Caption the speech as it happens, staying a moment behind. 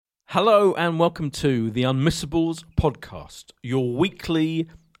Hello and welcome to the Unmissables podcast, your weekly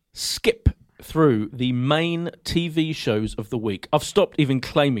skip through the main TV shows of the week. I've stopped even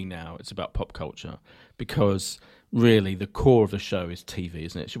claiming now it's about pop culture because really the core of the show is TV,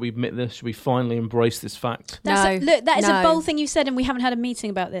 isn't it? Should we admit this? Should we finally embrace this fact? That is a bold thing you said, and we haven't had a meeting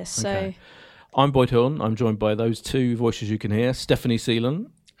about this. So, Okay. I'm Boyd Hilton. I'm joined by those two voices you can hear, Stephanie Seelan.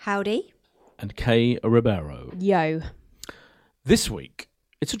 Howdy. And Kay Ribeiro. Yo. This week,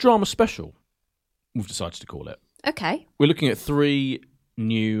 it's a drama special, we've decided to call it. Okay. We're looking at 3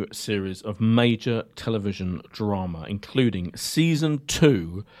 new series of major television drama, including season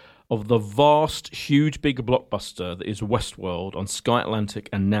 2 of the vast, huge, big blockbuster that is Westworld on Sky Atlantic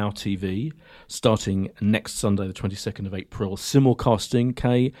and Now TV, starting next Sunday, the 22nd of April, simulcasting,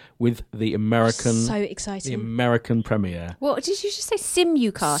 Kay, with the American... So exciting. The American premiere. What did you just say?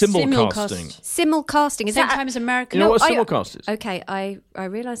 Simulcast? Simulcasting. Simulcasting. Is Same that time as American. You know what a simulcast is? Okay, I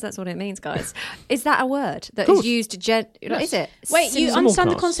realise that's what it means, guys. Is that a word that is used Yes. Is it? Wait, you Simulcast.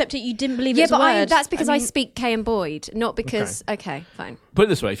 understand the concept that you didn't believe Yeah, it's a but word. that's because I speak Kay and Boyd, not because... Okay, fine. Put it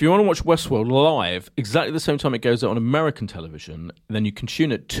this way, if you want to watch Westworld live, exactly the same time it goes out on American television, then you can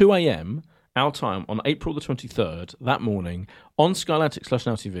tune at 2 a.m, our time, on April the 23rd, that morning, on Sky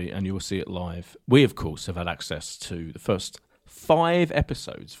Atlantic/Now TV, and you will see it live. We, of course, have had access to the first 5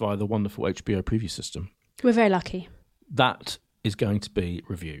 episodes via the wonderful HBO preview system. We're very lucky. That is going to be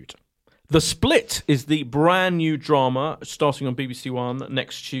reviewed. The Split is the brand new drama starting on BBC One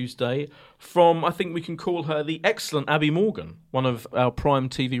next Tuesday from, I think we can call her the excellent Abby Morgan, one of our prime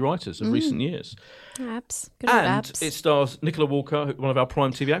TV writers of recent years. Abs. Good old And abs. it stars Nicola Walker, one of our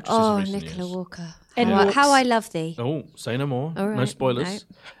prime TV actresses of recent Nicola years. Walker. Edwards. How I love thee. Oh, say no more. All right, No spoilers.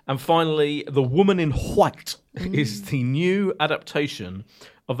 no. And finally, The Woman in White is the new adaptation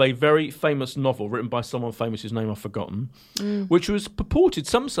of a very famous novel written by someone famous whose name I've forgotten, which was purported,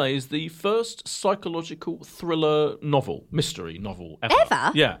 some say, is the first psychological thriller novel, mystery novel ever.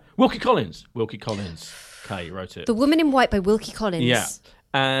 Ever? Yeah. Wilkie Collins. Kay wrote it. The Woman in White by Wilkie Collins. Yeah.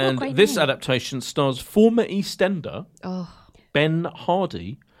 And great this name. adaptation stars former EastEnder Oh. Ben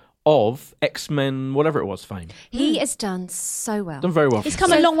Hardy of X-Men, whatever it was, fame. He has done so well. Done very well. He's for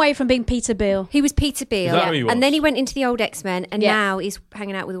come a long way from being Peter Beale. He was Peter Beale. Is that who he was? And then he went into the old X-Men, and Yeah. now he's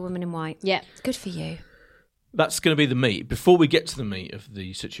hanging out with a Woman in White. Yeah. It's good for you. That's going to be the meat. Before we get to the meat of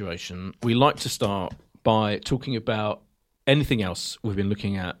the situation, we like to start by talking about anything else we've been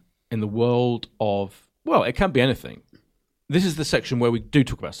looking at in the world of, well, it can be anything. This is the section where we do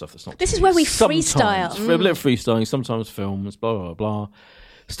talk about stuff that's not This TV. is where we Sometimes. freestyle. A bit of freestyling, sometimes films, blah, blah, blah.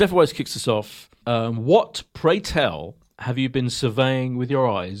 Steph always kicks us off. What, pray tell, have you been surveying with your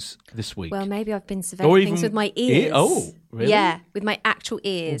eyes this week? Well, maybe I've been Or surveying even things with my ears. Oh, really? Yeah, with my actual Or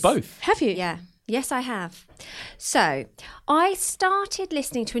ears. both. Have you? Yeah. Yes, I have. So, I started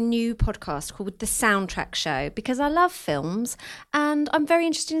listening to a new podcast called The Soundtrack Show because I love films and I'm very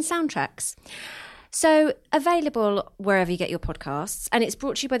interested in soundtracks. So, available wherever you get your podcasts, and it's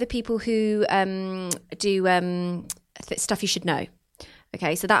brought to you by the people who do stuff you should know.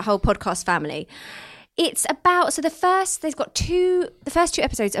 Okay, so that whole podcast family. It's about the first 2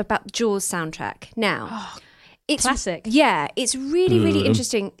 episodes are about Jaws soundtrack. Now, it's classic. Yeah, it's really, really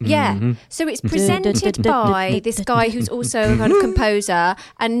interesting. Yeah. So it's presented by this guy who's also a kind of composer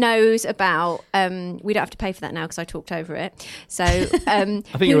and knows about we don't have to pay for that now because I talked over it. So I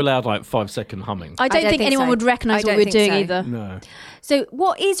think you're allowed like 5-second humming. I don't think anyone so. would recognise I what don't we're think doing so. either. No. So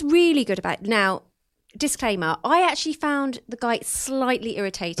what is really good about now, disclaimer, I actually found the guy slightly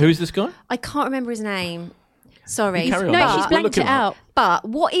irritating. Who's this guy? I can't rember his name. Sorry. You carry on. No, We'll he's look blanked him it up. out. But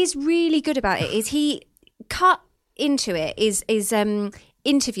what is really good about it is he cut into it is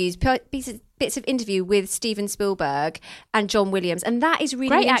interviews, bits of interview with Steven Spielberg and John Williams, and that is really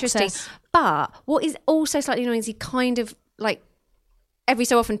Great interesting. access. But what is also slightly annoying is he kind of like every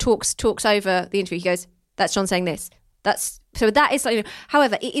so often talks over the interview. He goes, "That's John saying this." That is like,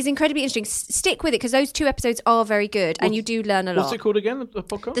 however, it is incredibly interesting. Stick with it because those 2 episodes are very good, and you do learn a lot. What's it called again? The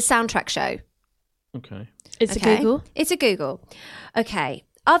podcast? The Soundtrack Show. Okay. It's Okay? a Google. It's a Google. Okay.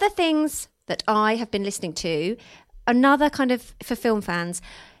 Other things that I have been listening to, another kind of for film fans,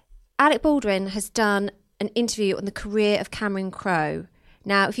 Alec Baldwin has done an interview on the career of Cameron Crowe.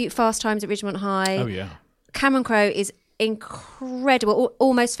 Now, if you Fast Times at Ridgemont High, Oh, yeah. Cameron Crowe is incredible,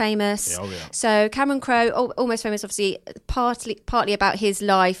 almost famous. Yeah, oh, yeah. So Cameron Crowe, almost famous, obviously, partly about his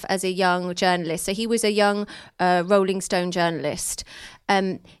life as a young journalist. So he was a young Rolling Stone journalist.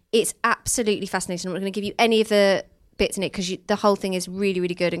 It's absolutely fascinating. I'm not going to give you any of the bits in it because the whole thing is really,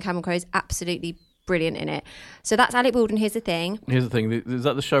 really good, and Cameron Crowe is absolutely brilliant in it. So that's Alec Baldwin. Here's the thing. Is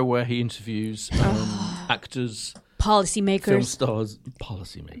that the show where he interviews actors Policymakers. Film stars,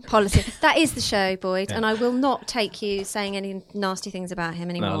 policymakers. Policy. That is the show, Boyd, and I will not take you saying any nasty things about him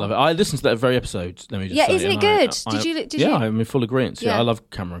anymore. No, I love it. I listened to that very episode. Let me just say, isn't it good? Did you? I'm in full agreement. Yeah, I love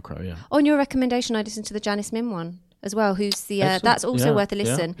Cameron Crowe. Yeah. On your recommendation, I listened to the Janice Min one as well. Who's the? That's also worth a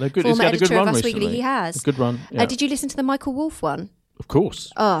listen. Yeah. They're good. Former He's had a good editor run of Us recently. Weekly. He has. A good run. Yeah. Did you listen to the Michael Wolff one? Of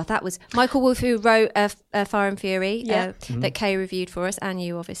course. Oh, that was Michael Wolff, who wrote Fire and Fury, that Kay reviewed for us, and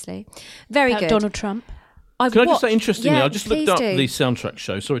you, obviously. Very good. Donald Trump. Can I just say, interestingly, I just looked up do. the soundtrack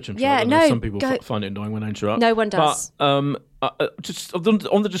show. Sorry to interrupt. Yeah, I know some people find it annoying when I interrupt. No one does. But just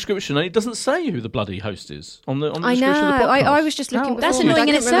on the description, it doesn't say who the bloody host is on the I description know. of the podcast. I was just looking. That's before, annoying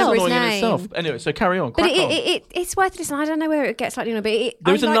in I couldn't remember itself. his name. Anyway, so carry on. But Crack on. it's worth listening. I don't know where it gets slightly annoying, but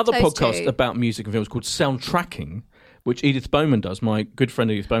There's I another like those podcast two. about music and films called Soundtracking, which Edith Bowman does, my good friend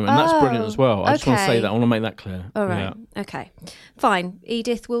Edith Bowman. And that's brilliant as well. I just want to say that. I want to make that clear. All right. Yeah. Okay. Fine.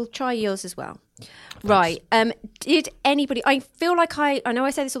 Edith, we'll try yours as well. Right. Did anybody... I feel like I know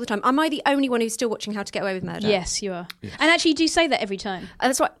I say this all the time. Am I the only one who's still watching How to Get Away with Murder? Yes, you are. Yes. And actually, you do say that every time.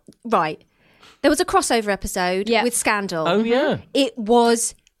 That's right. Right. There was a crossover episode with Scandal. Oh, yeah. It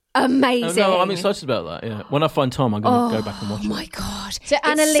was amazing. Oh, no, I'm excited about that. Yeah. When I find time, I'm going to go back and watch it. Oh, my God. So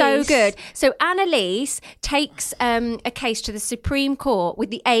it's so good. So Annalise takes a case to the Supreme Court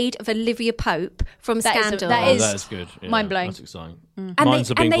with the aid of Olivia Pope from Scandal. That is good. Yeah, mind-blowing. That's exciting. And Minds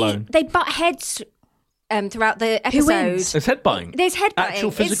are being blown. They butt heads throughout the episode. Who wins? There's headbutting. There's headbutting.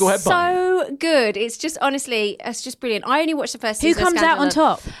 Actual physical it's headbutting. So good. It's just, honestly, it's just brilliant. I only watched the first Who season. comes out on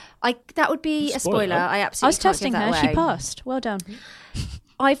top? That would be a spoiler. I I absolutely was testing can't her. give She that away. passed. Well done.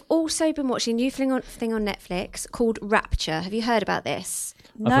 I've also been watching a new thing on Netflix called Rapture. Have you heard about this?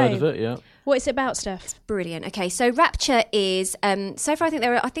 No. I've heard of it, yeah. What is it about, Steph? Brilliant. Okay, so Rapture is so far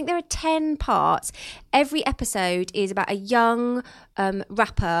I think there are 10 parts. Every episode is about a young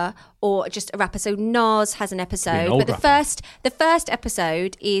rapper or just a rapper. So Nas has an episode, but the first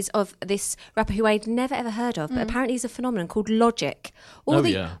episode is of this rapper who I'd never ever heard of, but apparently he's a phenomenon called Logic. All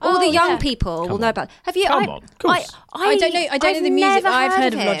the young people will know about. Have you? Come on, of course. I don't know. I don't know the music. But I've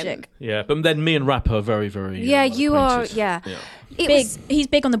heard of him. Logic. Yeah, but then me and Rap are very, very. Yeah, you are. acquainted. Yeah. He's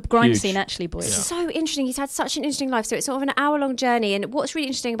big on the grime Huge. scene, actually, boys. It's so interesting. He's had such an interesting life. So it's sort of an hour-long journey. And what's really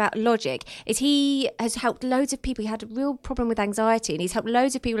interesting about Logic is he has helped loads of people. He had a real problem with anxiety, and he's helped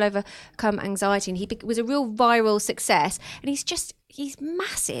loads of people overcome anxiety. And he was a real viral success. And he's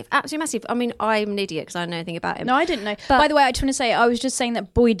massive, absolutely massive. I mean, I'm an idiot because I don't know anything about him. No, I didn't know. By the way, I just want to say, I was just saying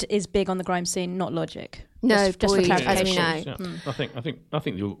that Boyd is big on the grime scene, not Logic. No, just for Boyd, clarification. as we know. Yeah. I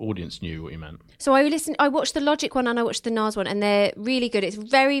think the audience knew what you meant. So I watched the Logic one and I watched the Nas one, and they're really good. It's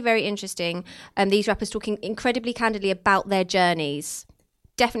very, very interesting. These rappers talking incredibly candidly about their journeys.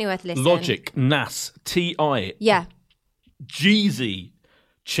 Definitely worth listening. Logic, Nas, T.I. Yeah. Jeezy,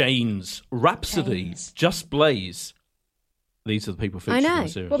 Chains, Rhapsody, Just Blaze. These are the people featured in the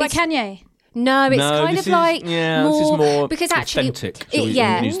series. What about Kanye? No, it's kind of like this is more because actually, authentic. So we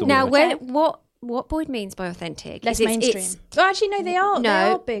can use the now word. what Boyd means by authentic Less is mainstream. Well, actually, no, they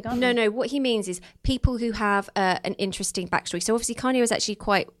are big, aren't they? No, what he means is people who have an interesting backstory. So obviously Kanye was actually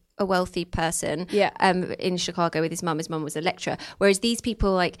quite a wealthy person in Chicago with his mum. His mum was a lecturer. Whereas these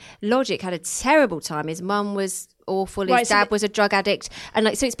people like Logic had a terrible time. His mum was awful. His dad was a drug addict.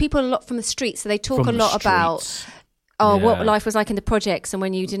 And so it's people a lot from the streets. So they talk a lot about what life was like in the projects and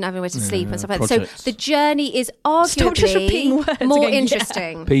when you didn't have anywhere to sleep and stuff like that. So the journey is arguably more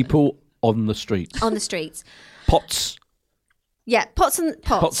interesting. People on the streets. On the streets. Pots. Yeah, pots and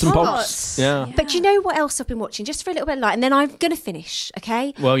pots. Yeah. But do you know what else I've been watching? Just for a little bit of light, and then I'm going to finish,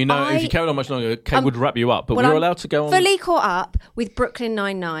 okay? Well, if you carried on much longer, Kate would wrap you up, but we're allowed to go on. Fully caught up with Brooklyn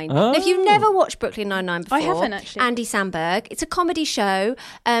Nine-Nine. Now, if you've never watched Brooklyn Nine-Nine before, I haven't actually. Andy Samberg. It's a comedy show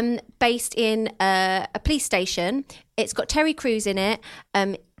based in a police station. It's got Terry Crews in it.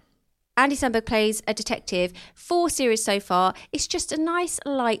 Andy Samberg plays a detective. 4 series so far. It's just a nice,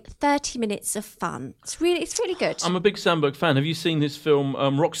 light 30 minutes of fun. It's really good. I'm a big Samberg fan. Have you seen his film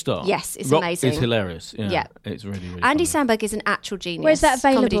Rockstar? Yes, it's amazing. It's hilarious. Yeah. It's really, really Andy funny. Samberg is an actual genius. Where's that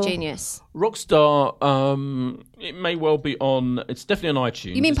available? Comedy genius. Rockstar, it may well be on... It's definitely on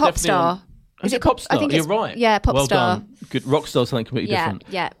iTunes. You mean Popstar? Is it Popstar? I think You're right. Yeah, Popstar. Well done. Good. Rockstar something completely different.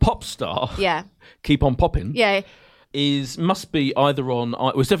 Yeah. Popstar. Yeah. Keep on popping. Yeah. Must be either on.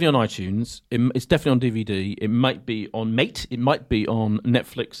 It's definitely on iTunes. It's definitely on DVD. It might be on Mate. It might be on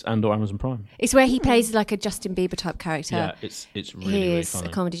Netflix and or Amazon Prime. It's where he plays like a Justin Bieber type character. Yeah, it's really, he really is funny.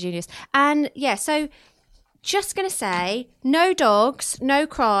 a comedy genius. And yeah, so just gonna say, no dogs, no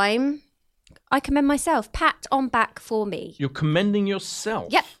crime. I commend myself. Pat on back for me. You're commending yourself.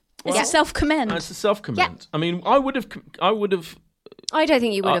 Yep. It's a self-commend. It's a self-commend. Yep. I mean, I would have I don't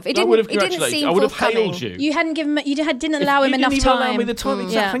think you would have. It I would have didn't congratulated seem I would have forthcoming. hailed you. You hadn't given. Didn't allow him enough You didn't even allow time. me the time.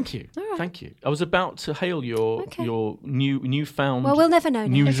 Yeah. Thank you. Thank you. I was about to hail your newfound. Well, we'll never know.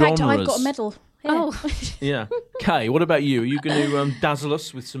 New In fact, genres. I've got a medal. Yeah. Oh, Yeah. Kay, what about you? Are you going to dazzle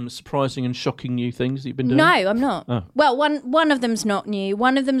us with some surprising and shocking new things that you've been doing? No, I'm not. Oh. Well, one of them's not new.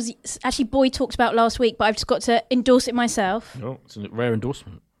 One of them's actually Boyd talked about last week, but I've just got to endorse it myself. Oh, it's a rare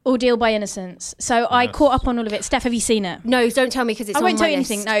endorsement. Ordeal by Innocence. So I caught up on all of it. Steph, have you seen it? no, don't tell me because it's I on won't my tell you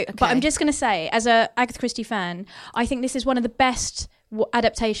list. anything, no. Okay. But I'm just going to say, as a Agatha Christie fan, I think this is one of the best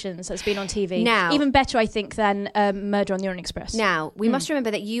adaptations that's been on TV. Now- even better, I think, than Murder on the Orient Express. Now, we must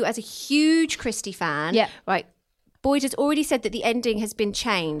remember that you, as a huge Christie fan, Yeah. right, Boyd has already said that the ending has been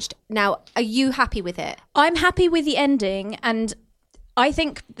changed. Now, are you happy with it? I'm happy with the ending, and I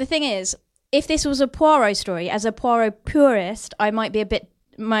think the thing is, if this was a Poirot story, as a Poirot purist, I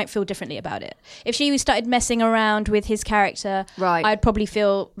might feel differently about it. If she started messing around with his character, Right. I'd probably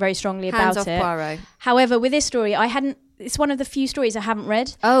feel very strongly Hands about off it. Poirot. However, with this story, it's one of the few stories I haven't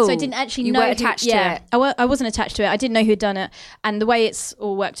read. Oh, so I didn't actually you know weren't attached to it. I wasn't attached to it. I didn't know who'd done it. And the way it's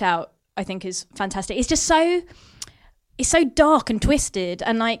all worked out, I think, is fantastic. It's just it's so dark and twisted,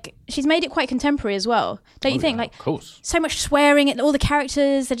 and like she's made it quite contemporary as well. Don't you think? Like, of course. so much swearing at all the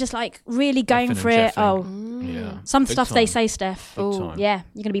characters. They're just like really going Effing and for it. jeffing. Oh, Yeah. some Big stuff time. they say, Steph. Big time. Yeah,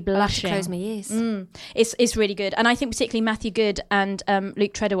 you're going to be I'll have to blushing. close my ears. It's really good, and I think particularly Matthew Good and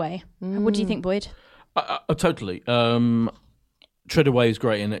Luke Treadaway. What do you think, Boyd? Totally. Treadaway is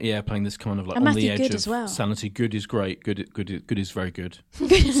great in it. Yeah, playing this kind of like And on Matthew the edge Good of as well. sanity. Good is great. Good is very good.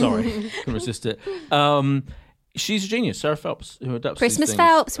 Sorry, couldn't resist it. She's a genius, Sarah Phelps, who adapts Christmas these things.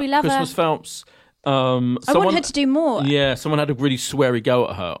 Phelps, we love her. Christmas Phelps. I want her to do more. Yeah, someone had a really sweary go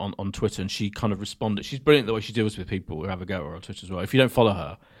at her on Twitter, and she kind of responded. She's brilliant the way she deals with people who have a go at her on Twitter as well. If you don't follow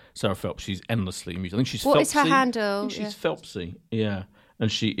her, Sarah Phelps, she's endlessly amusing. I think she's What Phelpsy. is her handle? I think she's Phelpsy. Yeah,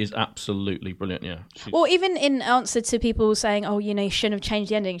 and she is absolutely brilliant. Yeah. Or even in answer to people saying, "Oh, you shouldn't have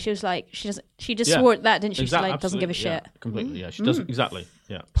changed the ending," she was like, she just Yeah. swore at that, didn't she? Exactly, She's like, doesn't give a absolutely, shit. Yeah, completely. Yeah, she doesn't exactly.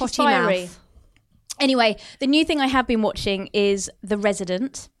 Yeah. Potty Fiery. mouth. Anyway, the new thing I have been watching is The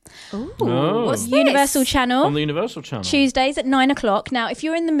Resident. Ooh, Oh. what's this? Universal Channel. On the Universal Channel. Tuesdays at 9:00. Now, if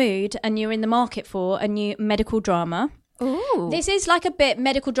you're in the mood and you're in the market for a new medical drama, Ooh. this is like a bit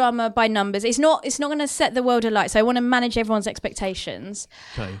medical drama by numbers. It's not going to set the world alight. So I want to manage everyone's expectations.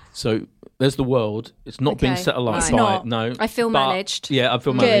 Okay, so there's the world. It's not being Okay, set alight right. It's by not. no. I feel but- managed. Yeah, I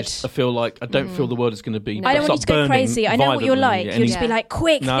feel Good. managed. I feel like I don't feel the world is going to be. I don't want you to go crazy. I know what you're like. You'll just be Yeah. like,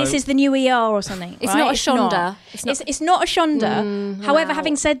 quick, No. this is the new ER or something. It's right? not a Shonda. It's not a Shonda. However, wow.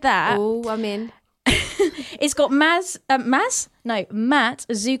 having said that, Oh, I'm in. it's got Matt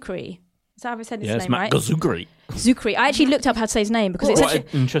Zucri. Is that how I said his Yeah, it's name, Matt right? Gazugri. Zucri. I actually looked up how to say his name because it's Quite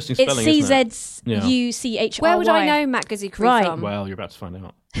such an interesting it's spelling, isn't it? CZUCHRY. Where would I know Matt Gazukri Right. from? Well, you're about to find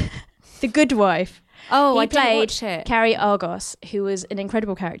out. The Good Wife. Oh, He I didn't played watch it. Carrie Argos, who was an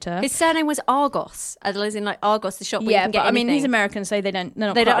incredible character. His surname was Argos, as in like Argos, the shop where you Yeah, can but get I mean, he's anything. American, so they're not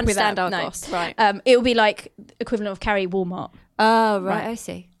They don't caught up with understand that. No. Argos, right. It would be like equivalent of Carrie Walmart. Oh, right, Right. I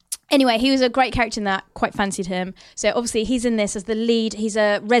see. Anyway, he was a great character in that. Quite fancied him. So obviously he's in this as the lead. He's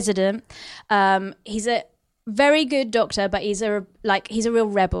a resident. He's a very good doctor, but he's a real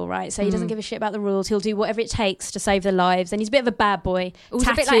rebel, right? So he doesn't give a shit about the rules. He'll do whatever it takes to save their lives. And he's a bit of a bad boy. It was a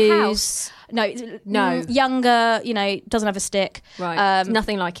Tattoos. bit like House. No, younger. Doesn't have a stick. Right.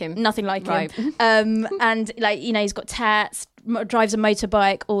 Nothing like him. Nothing like Right. him. And he's got tats, drives a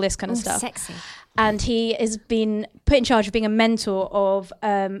motorbike, all this kind of stuff. Sexy. And he has been put in charge of being a mentor of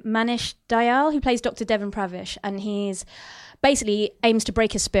Manish Dayal, who plays Dr. Devon Pravish, and he's basically aims to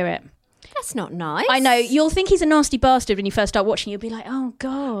break his spirit. That's not nice. I know, you'll think he's a nasty bastard when you first start watching. You'll be like, oh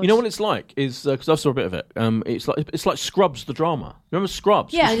god. You know what it's like is because I saw a bit of it. It's like Scrubs, the drama. Remember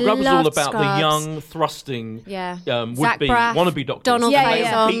Scrubs? Yeah, I Scrubs is all loved about the Scrubs. young, thrusting, Yeah. would Zach be Braff, wannabe doctors. Donald Yeah, Faison.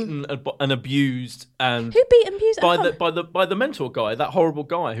 yeah. beaten and abused and Who beat and abused? by the mentor guy, that horrible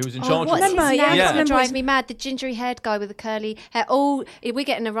guy who was in charge What's of his it. Remember, name? yeah, I It's can't gonna remember drive his- me mad. The gingery-haired guy with the curly hair. Oh, we're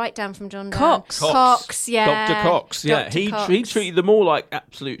getting a write-down from John. Cox. Cox, yeah. Dr. Cox, yeah. Dr. He Cox. treated them all like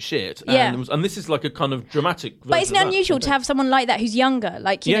absolute shit. Yeah. And this is like a kind of dramatic version But it's not of that, unusual isn't to it? have someone like that who's younger.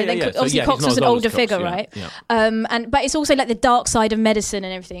 Like, Yeah, then yeah, yeah. So, obviously yeah, Cox he's was not an as old older as Cox, figure, yeah, right? yeah. But it's also like the dark side of medicine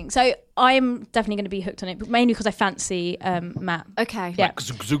and everything. So I'm definitely going to be hooked on it, but mainly because I fancy Matt. Okay. Yeah.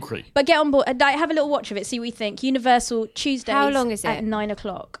 Zukri. But get on board. Have a little watch of it. See what you think. Universal Tuesdays. How long is At it?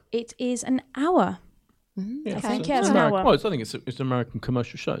 9:00. It is an hour. Yeah, I think, so yeah, it's it's an American. hour. Well, I think it's an American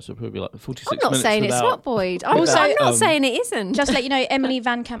commercial show, so it'll be like 46 I'm not minutes. saying it's without- not, Boyd. I'm Also, not saying it isn't. Just let you know, Emily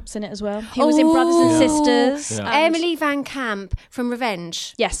Van Camp's in it as well. He was in Brothers and Oh. Sisters. Yeah. and- Emily Van Camp from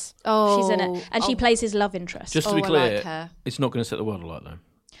Revenge. Yes. Oh, She's in it. And she plays his love interest. Just to be I clear, like her. it's not going to set the world alight, though.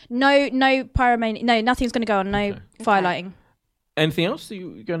 No pyromania. No, nothing's going to go on. No firelighting. Anything else that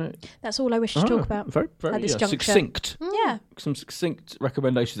you're going to... That's all I wish to talk about. Very, very at this juncture. succinct. Yeah. Some succinct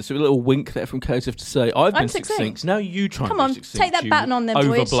recommendations. So a little wink there from Kate to say, I've been succinct. Now you try Come and on, be succinct. take that you baton on then, boys.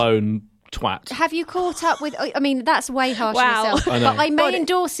 overblown twat. Have you caught up with... I mean, that's way harsh on Wow. yourself. I know. But I may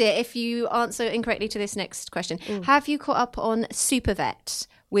endorse it if you answer incorrectly to this next question. Have you caught up on Super Vet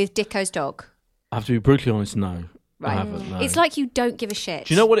with Dicko's dog? I have to be brutally honest, no. Right. I haven't, no. It's like you don't give a shit.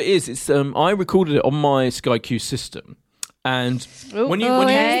 Do you know what it is? It's I recorded it on my Sky Q system. And when you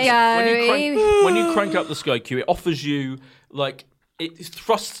crank up the Sky Q, it offers you like it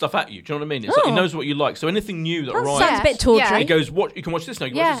thrusts stuff at you. Do you know what I mean? It's like it knows what you like. So anything new that arrives, Sounds a bit tawdry. it goes, "What you can watch this now."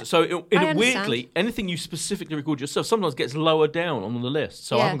 You can watch this. So weirdly, anything you specifically record yourself sometimes gets lower down on the list.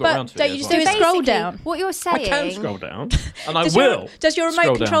 So I haven't got But around to it. don't yet you as do well. it scroll down? What you're I saying... can scroll down, and I Does will. does your remote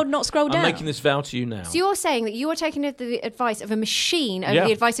scroll control down. not scroll down? I'm making this vow to you now. So you're saying that you're taking the advice of a machine over Yeah,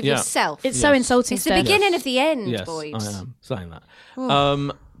 the advice of yeah. yourself. It's so insulting. It's the Steph. beginning of the end, Yes, Boyd. I am saying that.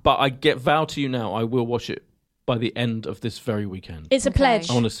 But I get vow to you now. I will watch it by the end of this very weekend. It's a pledge.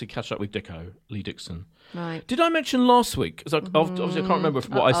 I want to catch up with Lee Dixon. Right. Did I mention last week? 'Cause obviously, I can't remember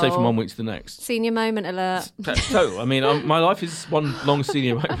what I say from one week to the next. Senior moment alert. So, I mean, my life is one long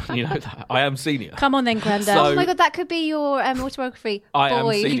senior moment. You know that. I am senior. Come on then, Grandad. So- Oh my God, that could be your autobiography. I am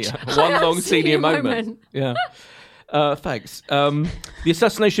Boyd. senior. I One am long senior moment. Yeah. Thanks. The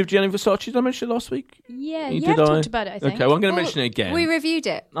assassination of Gianni Versace, did I mention it last week? Yeah, Did you have I? talked about it, I think. Okay, well, I'm going to mention it again. We reviewed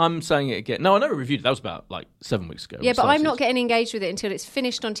it. I'm saying it again. No, I never reviewed it. That was about like 7 weeks ago. Yeah, It but I'm started. not getting engaged with it until it's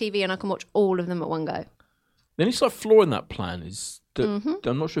finished on TV and I can watch all of them at one go. The only slight flaw in that plan is that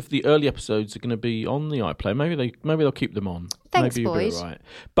I'm not sure if the early episodes are going to be on the iPlayer. Maybe they'll keep them on. Thanks, maybe you'll be boys. all right.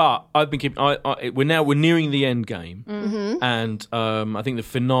 But I've been keeping. We're nearing the end game, and I think the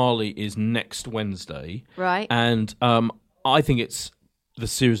finale is next Wednesday. Right. And I think it's the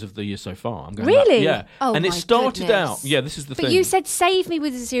series of the year so far. I'm going Really? Yeah. Oh, and it my started goodness. out. Yeah, this is the But thing. you said Save Me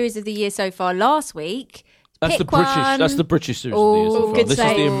with the series of the year so far last week. That's Pick the British. one. That's the British series of the year so far. good This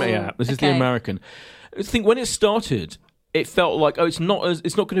save. is the Okay. American. I think when it started, it felt like it's not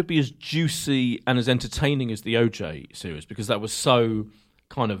going to be as juicy and as entertaining as the OJ series because that was so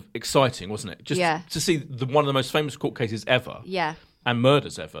kind of exciting, wasn't it? Just to see one of the most famous court cases ever Yeah. and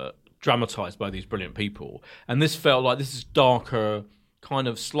murders ever dramatized by these brilliant people, and this felt like this is darker, kind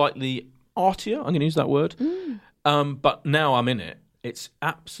of slightly artier. I'm going to use that word. But now I'm in it. It's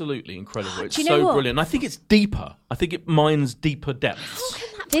absolutely incredible. It's you know so what? brilliant. I think it's deeper. I think it mines deeper depths.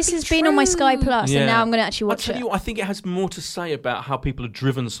 This has been on my Sky Plus, and now I'm going to actually watch I'll tell it. you what, I think it has more to say about how people are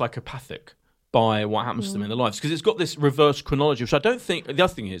driven psychopathic by what happens to them in their lives. Because it's got this reverse chronology, which I don't think... The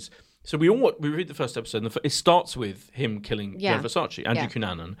other thing is... So we read the first episode, and it starts with him killing Gianni Versace, Andrew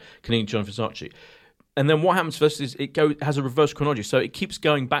Cunanan killing Gianni Versace. And then what happens first is it has a reverse chronology, so it keeps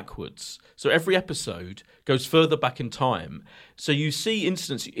going backwards. So every episode goes further back in time. So you see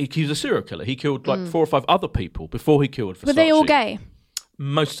incidents... He was a serial killer. He killed like 4 or 5 other people before he killed Versace. Were they all gay?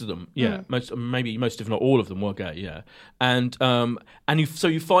 Most of them, yeah. Most, if not all of them, were gay, yeah. And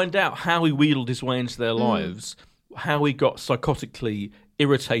you find out how he wheedled his way into their lives, how he got psychotically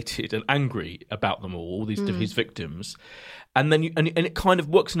irritated and angry about them all these his victims, and then and it kind of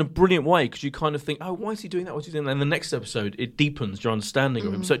works in a brilliant way because you kind of think, oh, why is he doing that? What's he doing? And the next episode, it deepens your understanding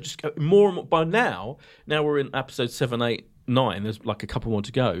of him. So it just more and more. By now we're in episode 7, 8, 9. There's like a couple more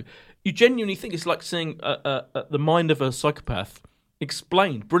to go. You genuinely think it's like seeing the mind of a psychopath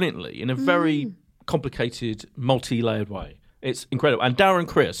explained brilliantly in a very complicated, multi-layered way. It's incredible. And Darren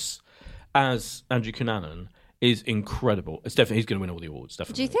Criss as Andrew Cunanan is incredible. It's definitely he's going to win all the awards.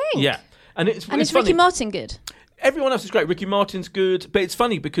 Definitely. Do you think? Yeah. And it's And is funny. Ricky Martin good? Everyone else is great. Ricky Martin's good, but it's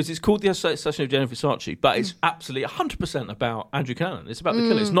funny because it's called The Assassination of Gianni Versace, but it's absolutely 100% about Andrew Cunanan. It's about the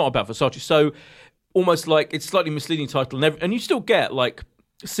killer. It's not about Versace. So almost like it's slightly misleading title, and you still get like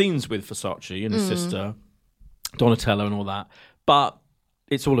scenes with Versace and his sister Donatella and all that, but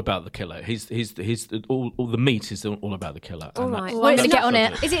it's all about the killer. All the meat is all about the killer. All and right. Well, let's get on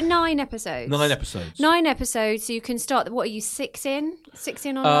it. Is it 9 episodes? 9 episodes. 9 episodes, so you can start... What are you, 6 in? 6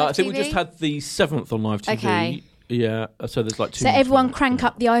 in on live I think TV? we just had the 7th on live TV. Okay. Yeah, so there's like 2 So more to everyone go. crank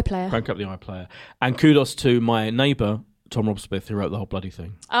up the iPlayer. Crank up the iPlayer. And kudos to my neighbour, Tom Robsmith, who wrote the whole bloody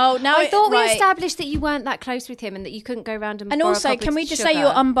thing. Oh, no. I thought we established that you weren't that close with him and that you couldn't go around and And borrow also, a copy can we of just sugar. say you're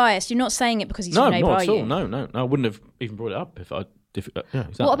unbiased? You're not saying it because he's No, your neighbour, not are at all. you? No. I wouldn't have even brought it up if I difficult. Yeah,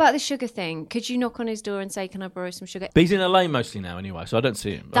 exactly. What about the sugar thing? Could you knock on his door and say, "Can I borrow some sugar"? But he's in LA mostly now, anyway, so I don't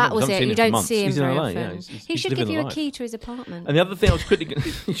see him. That was it. You don't see him he's very in LA, often. yeah, He should give you a key to his apartment. And the other thing I was quickly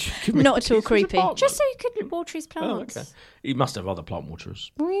Not at all creepy. Just so you could water his plants. Oh, okay. He must have other plant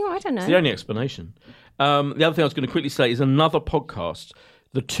waterers. Well, I don't know. It's the only explanation. The other thing I was going to quickly say is another podcast.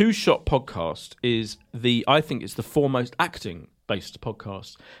 The Two Shot podcast is I think it's the foremost acting-based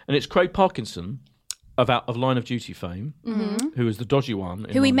podcast, and it's Craig Parkinson of Line of Duty fame, who was the dodgy one.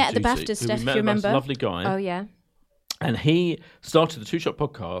 Who we met at the BAFTA, Steph, if you remember. Lovely guy. Oh, yeah. And he started the Two Shot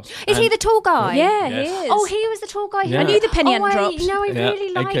podcast. Is he the tall guy? Yeah, Yes. he is. Oh, he was the tall guy. Yeah. I knew the penny hadn't dropped. No, I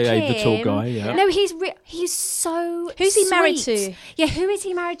really like AKA him. the tall guy, yeah. No, he's so Who's he married sweet. to? Yeah, who is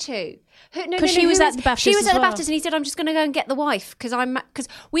he married to? Because she was at the BAFTAs She was as at the well. BAFTAs, and he said, "I'm just going to go and get the wife because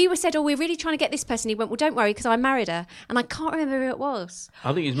we were said, oh, we're really trying to get this person." He went, "Well, don't worry because I married her," and I can't remember who it was.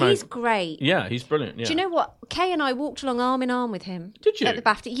 I think he's married. He's great. Yeah, he's brilliant. Yeah. Do you know what? Kay and I walked along arm in arm with him. Did you? At the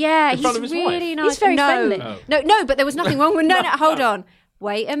BAFTA. Yeah, In front he's of his really wife? nice. He's very friendly. Oh. No, but there was nothing wrong with no. Hold on.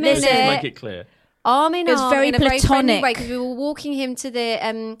 Wait a minute. Let's just make it clear. Arm in It was arm very in a very friendly platonic. way because we were walking him to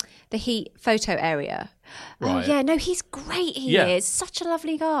the Heat photo area. Right. Oh yeah, no, he's great. He Yeah. is such a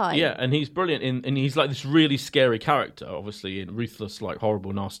lovely guy. Yeah, and he's brilliant and he's like this really scary character, obviously, in ruthless, like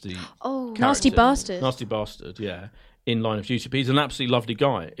horrible, nasty. Oh, Nasty character. bastard. Nasty bastard. Yeah. In Line of Duty, but he's an absolutely lovely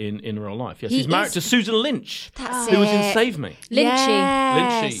guy in real life. Yes, He he's married is- to Susan Lynch, That's who was in it. Save Me. Lynchy.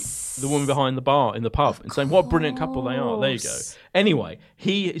 Yes. Lynchy, the woman behind the bar in the pub, and saying what a brilliant couple they are. There you go. Anyway,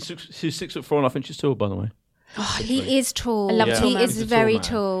 he's 6'4.5" inches tall, by the way. Oh, he is tall. I love a tall He man. is He's a very man.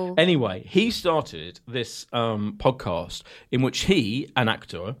 tall. Anyway, he started this podcast in which he, an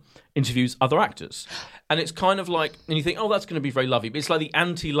actor, interviews other actors. And it's kind of like, and you think, oh, that's going to be very lovely. But it's like the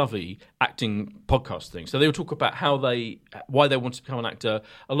anti-lovey acting podcast thing. So they will talk about why they want to become an actor.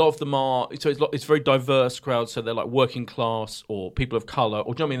 A lot of them are, so it's very diverse crowd. So they're like working class or people of colour.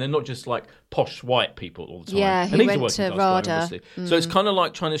 Or do you know what I mean? They're not just like posh white people all the time. Yeah, and who he's a went working to class guy, RADA. obviously. So it's kind of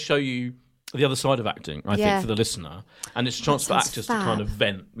like trying to show you the other side of acting, I think, for the listener. And it's a chance for sounds actors to fab. kind of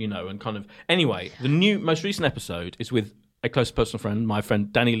vent, and kind of... Anyway, the most recent episode is with a close personal friend, my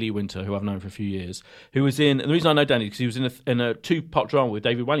friend Danny Lee Winter, who I've known for a few years, who was in... And the reason I know Danny is because he was in a two-part drama with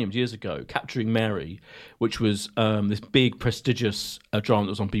David Walliams years ago, Capturing Mary, which was this big, prestigious drama that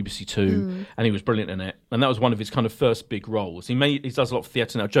was on BBC Two, and he was brilliant in it. And that was one of his kind of first big roles. He does a lot of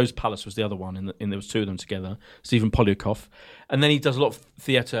theatre now. Joe's Palace was the other one, and there was two of them together, Stephen Polyakov. And then he does a lot of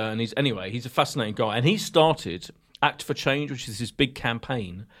theatre, and he's a fascinating guy. And he started Act for Change, which is this big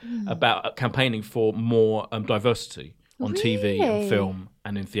campaign about campaigning for more diversity on TV and film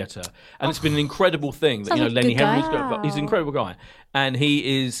and in theatre. And it's been an incredible thing that, Sounds like a Lenny good guy. Henry's he's an incredible guy. And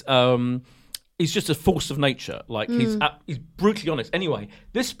he is he's just a force of nature. Like he's brutally honest. Anyway,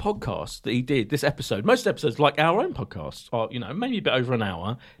 this podcast that he did, this episode, most episodes like our own podcast are, maybe a bit over an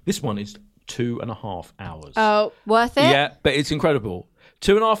hour. This one is 2.5 hours. Oh, Worth it? Yeah, but it's incredible.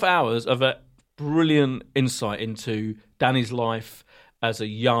 2.5 hours of a brilliant insight into Danny's life as a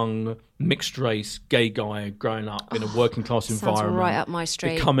young mixed race gay guy growing up in a working class Sounds environment, right up my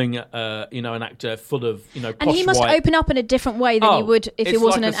street. becoming an actor full of posh and he must white. open up in a different way than he would if he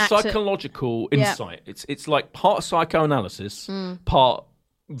wasn't like an actor. Psychological Yeah. insight. It's like part psychoanalysis, part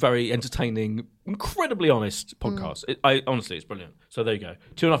very entertaining, incredibly honest podcast. Honestly, it's brilliant. So there you go.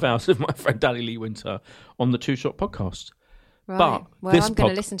 2.5 hours of my friend Danny Lee Winter on the Two Shot podcast. Right. But well, this I'm going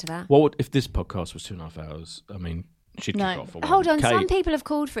to listen to that. What would if this podcast was 2.5 hours? I mean, she'd kick off. Hold on, Kate, some people have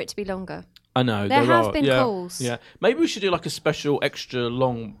called for it to be longer. I know There have are, been yeah, calls. Yeah, maybe we should do like a special, extra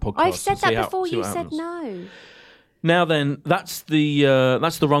long podcast. I've said and see that before. see You what said happens. no. Now then, that's the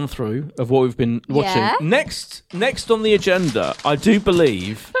run through of what we've been watching. Yeah. Next on the agenda, I do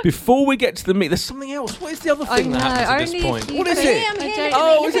believe before we get to the meat, there's something else. What is the other thing that happens at this point? What is it? I'm here.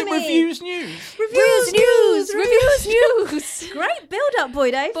 Oh, Look is at it me. reviews news? Reviews news. Great build-up,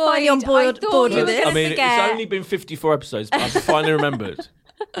 Boyd. Boyd, Finally on I board thought you with were this. I mean, forget. it's only been 54 episodes, but I've finally remembered.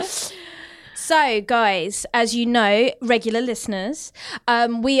 So, guys, as you know, regular listeners,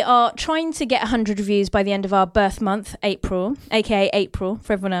 we are trying to get 100 reviews by the end of our birth month, April, aka April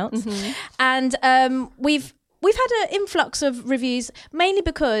for everyone else. And we've had an influx of reviews, mainly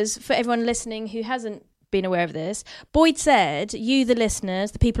because for everyone listening who hasn't been aware of this, Boyd said, you, the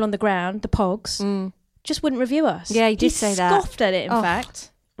listeners, the people on the ground, the pogs, just wouldn't review us. Yeah, he did He say that. scoffed at it, in fact.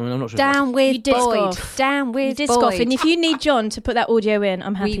 I mean, I'm not sure. Down with You did Boyd. scoff. Down with You did Boyd. scoff, and if you need John to put that audio in,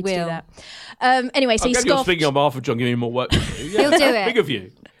 I'm happy to do will. that. Anyway, so I'm he glad you're scoffed. speaking on behalf of John, giving him more work to do. Yeah, He'll do that's it. big of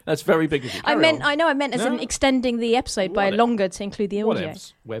you. That's very big of you. I Carry on. meant as in No. extending the episode by What- longer to include the audio.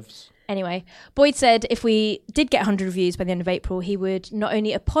 Whatevs. Wevs. Anyway, Boyd said if we did get 100 reviews by the end of April, he would not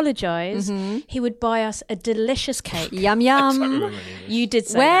only apologise, he would buy us a delicious cake. Yum, yum. You did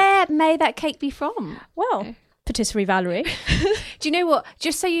say Where may that cake be from? Well, Patisserie Valerie. Do you know what?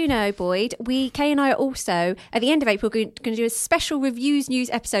 Just so you know, Boyd, Kay and I are also, at the end of April, going to do a special reviews news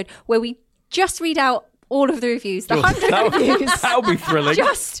episode where we just read out all of the reviews, the 100 reviews. That'll be thrilling.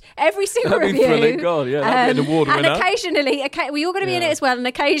 Just every single That'll be review. thrilling. God, yeah, that'll be an award winner. And occasionally, we're all going to be in it as well, and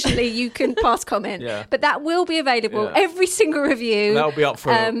occasionally you can pass comment. Yeah. But that will be available, every single review. That'll be up for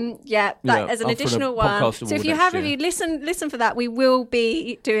as an additional one. So if you have reviewed, listen for that. We will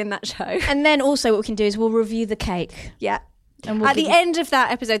be doing that show. And then also what we can do is we'll review the cake. Yeah. And we'll At the end of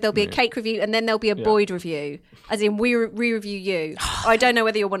that episode, there'll be a cake review, and then there'll be a Boyd review, as in we review you. I don't know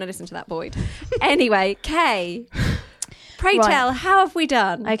whether you'll want to listen to that, Boyd. Anyway, Kay, pray tell, how have we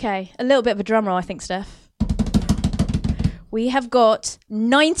done? Okay, a little bit of a drum roll, I think, Steph. We have got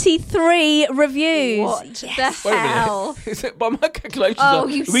 93 reviews. What the hell? Is it, by my calculations, Oh, are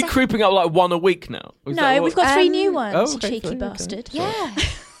you we creeping up like one a week now? No, we've got 3 new ones. Oh, okay, Cheeky okay. bastard. Yeah.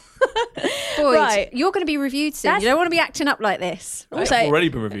 Boyd, Right. you're going to be reviewed soon. You don't want to be acting up like this. It's already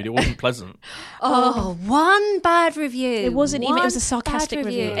been reviewed. It wasn't pleasant. Oh, one bad review. It wasn't even, it was a One sarcastic bad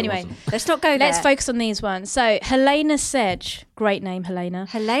review. Anyway, let's not go there. let's focus on these ones. So, Helena Sedge. Great name, Helena.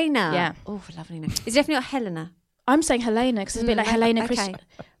 Helena. Yeah. Oh, lovely name. It's definitely not Helena. I'm saying Helena because it's a bit like Helena okay. Christian.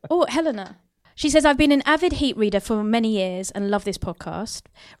 Oh, Helena. She says, I've been an avid Heat reader for many years and love this podcast.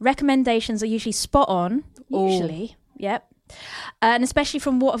 Recommendations are usually spot on. Usually. Yep. And especially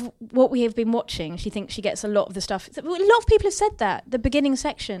from what we have been watching, she thinks she gets a lot of the stuff. A lot of people have said that. The beginning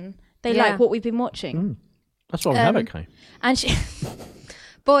section, they like what we've been watching. That's why we have it, Kay. And she...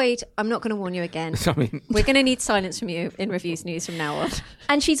 Boyd, I'm not going to warn you again. I mean, We're going to need silence from you in reviews news from now on.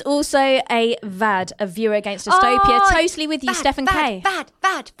 And she's also a VAD, a viewer against dystopia. Totally with you, Steph and Kay. Bad.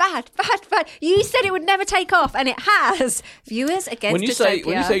 You said it would never take off, and it has. Viewers against when you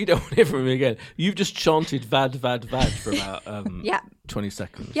dystopia. say you don't want to hear from me again, you've just chanted VAD for about 20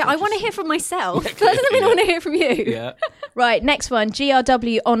 seconds. Yeah, I want to hear from myself. That doesn't mean I want to hear from you. Yeah. Right, next one.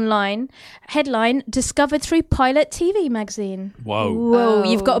 GRW Online. Headline, discovered through Pilot TV magazine. Whoa.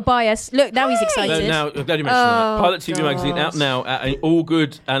 You've got a bias. Look, now he's excited. Now, I'm glad you mentioned that. Pilot TV magazine out now at all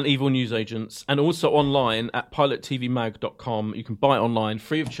good and evil newsagents, and also online at pilottvmag.com. You can buy it online,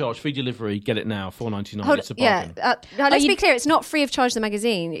 free of charge, free delivery. Get it now, $4.99. It's a bargain. Let's be clear. It's not free of charge. The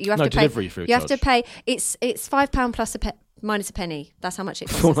magazine. You have to pay. Delivery free of you charge. have to pay. It's £5 plus minus a penny. That's how much it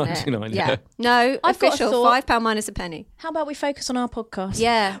costs. $4.99. Yeah. No, I've got a official thought. £5 minus a penny. How about we focus on our podcast?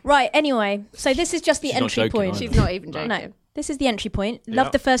 Yeah. Right, anyway. So this is just the She's not entry joking point. either. She's not even joking. No. This is the entry point.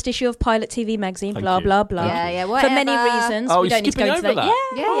 Love the first issue of Pilot TV magazine, Thank blah, you. blah, blah. Yeah, For many whatever. reasons. Oh, we you're don't need to go skipping into over that.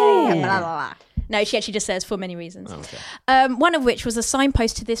 that? Yeah. Yeah. Blah, blah, blah. No, she actually just says for many reasons. Oh, okay. One of which was a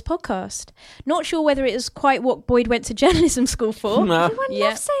signpost to this podcast. Not sure whether it is quite what Boyd went to journalism school for. No. Everyone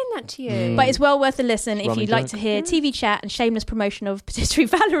loves saying that to you. But it's well worth a listen if Running you'd like joke. to hear TV chat and shameless promotion of Patisserie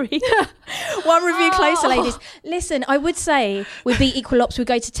Valerie. One review closer, ladies. Listen, I would say we'd be equal ops. We'd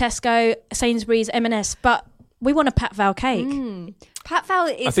go to Tesco, Sainsbury's, M&S, but we want a Pat Val cake. Pat Val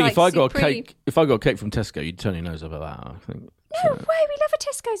is I think like if I got supreme. a cake from Tesco, you'd turn your nose up at that. I think. No way, we love a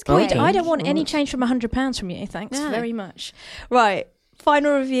Tesco's Oh, cake. Boyd, I don't want any change from £100 from you. Thanks No. very much. Right,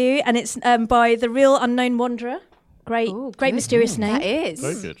 final review, and it's by The Real Unknown Wanderer. Great, Ooh, great good. mysterious name. That is.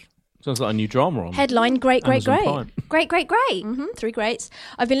 Very good. Sounds like a new drama on Headline, great. Amazon Prime. Great. 3 greats.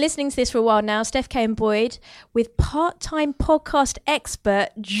 I've been listening to this for a while now. Steph K and Boyd with part-time podcast expert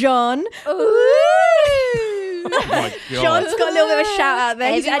John. Oh my God. John's got a little bit of a shout out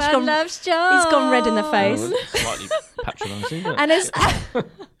there. He's Everyone actually gone, loves John. he's gone red in the Oh, face. that's slightly patronising. But And as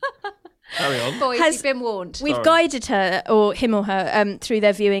carry on. Boys, Has- you've been warned. we've Sorry. guided her, or him or her, through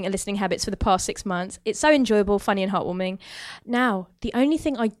their viewing and listening habits for the past 6 months. It's so enjoyable, funny and heartwarming. Now, the only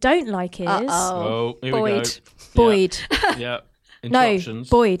thing I don't like is Oh, here Boyd. Boyd. we go. Yeah. No, Interruptions.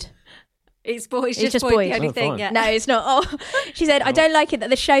 Boyd. It's Boyd. It's just Boyd. Boyd. The only Oh, thing. fine. Yeah. No, it's not. Oh, she said, I don't like it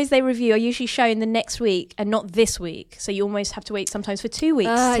that the shows they review are usually shown the next week and not this week. So you almost have to wait sometimes for 2 weeks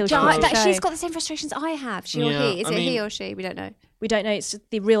till she watches the show. she's got the same frustrations I have. She or Yeah, he? Is I it he mean- or she? We don't know. We don't know. It's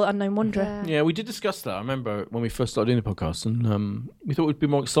the Real Unknown Wanderer. Yeah, we did discuss that. I remember when we first started doing the podcast, and we thought it would be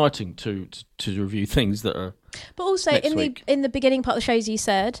more exciting to review things that are. But also Next in week. the beginning part of the shows you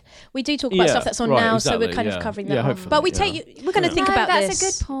said, we do talk about stuff that's on right, now, exactly, so we're kind of yeah. covering Yeah, that. hopefully, But we yeah. take we're going to think No, about that's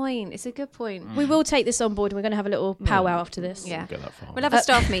this. a good point. It's a good point. We will take this on board. We're going to have a little powwow after this. Yeah. Go that far. We'll have a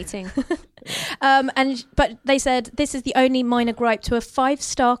staff meeting. But they said this is the only minor gripe to a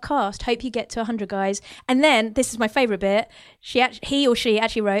 5-star cast. Hope you get to 100, guys. And then this is my favourite bit. He or she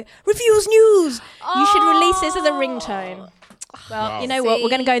actually wrote reviews news. You should release this as a ringtone. Well, you know what? We're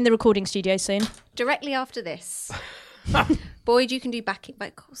going to go in the recording studio soon. Directly after this. Boyd, you can do backing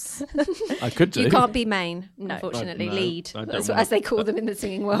vocals. I could do. You can't be main, unfortunately. No, lead. I don't That's want as they call them in the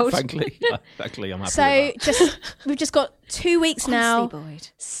singing world. Frankly, I'm happy So with that. we've just got 2 weeks now. Honestly, Boyd.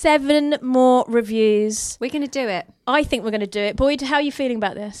 7 more reviews. We're going to do it. I think we're going to do it. Boyd, how are you feeling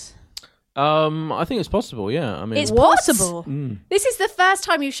about this? I think it's possible, yeah. I mean, It's possible. This is the first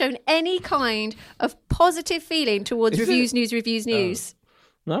time you've shown any kind of positive feeling towards Is reviews, it? news.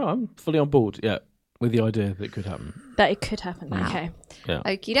 no, I'm fully on board, yeah, with the idea that it could happen. That it could happen. Wow. Okay. Yeah.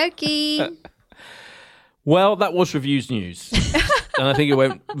 Okie dokie. Well, that was reviews news. And I think it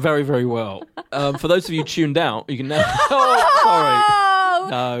went very, very well. For those of you tuned out, you can now... Oh,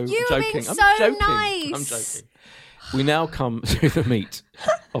 sorry. No, you I'm were joking. being I'm so joking. nice. I'm joking. We now come to the meat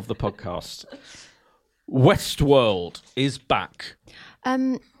of the podcast. Westworld is back.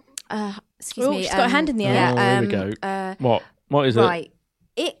 Excuse Oh, me. she's got a hand in the air. Yeah, here we go. What is it? Right.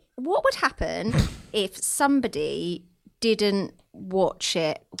 What would happen if somebody didn't watch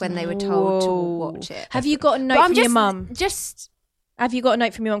it when they were told to watch it? Have you got a note But from your mum? Have you got a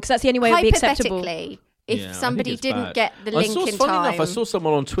note from your mum? Because that's the only way it would be acceptable. hypothetically, Yeah, I if think somebody it's didn't bad. get the link in funny time. enough, I saw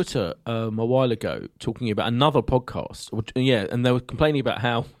someone on Twitter a while ago talking about another podcast. And they were complaining about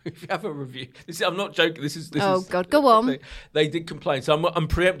how if you have a review, I'm not joking. This is Oh, God, go on. They did complain, so I'm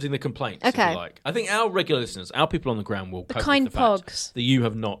preempting the complaints. If Okay. you like. I think our regular listeners, our people on the ground, will cope kind with the fact pogs. that you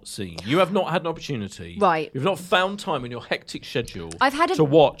have not seen. You have not had an opportunity. Right. You've not found time in your hectic schedule. I've had to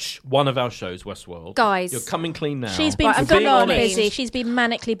watch one of our shows, Westworld. Guys. You're coming clean now. She's been Right, I'm full being on honest. busy. She's been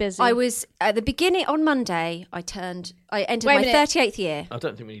manically busy. I was at the beginning on Monday. I entered Wait a my minute. 38th year. I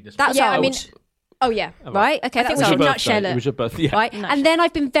don't think we need this. That's Yeah, I old. mean- Oh, yeah. Right? Okay, I think that's we It should was your old. not birthday. shell it. It was your birthday. Yeah. Right? No. And then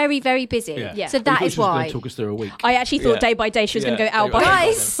I've been very, very busy. Yeah. So We that thought is she was why. going to talk us through a week. I actually thought Yeah. day by day she was going to go Yeah, out by day by day.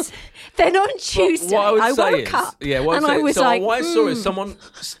 Guys, then on Tuesday, What I would say woke is, up what and I'd I say- was so like, what I saw is someone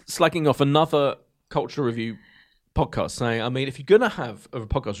slagging off another cultural review podcast saying, I mean, if you're going to have a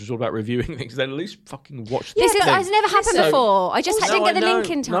podcast which is all about reviewing things, then at least fucking watch This the thing. has never happened So- before. I just No, didn't get I the know. link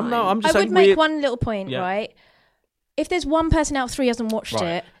in time. No, I'm just I saying would make we're- one little point, Yeah. right? If there's one person out of 3 who hasn't watched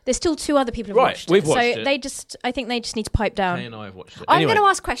Right. it, there's still 2 other people who've Right, watched we've it. watched so it. I think they just need to pipe down. Kay and I have watched it. I'm Anyway, going to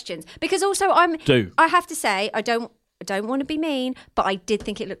ask questions because also Do. I have to say I don't want to be mean, but I did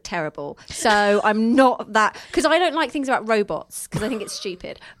think it looked terrible. So I'm not that because I don't like things about robots because I think it's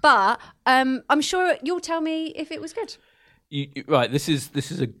stupid. But I'm sure you'll tell me if it was good. Right, this is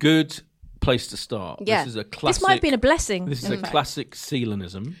a good place to start. Yeah. This is a classic. This might have been a blessing. This is a classic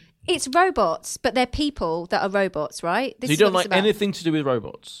Sealanism. It's robots, but they're people that are robots, right? This So you is don't what like it's about. anything to do with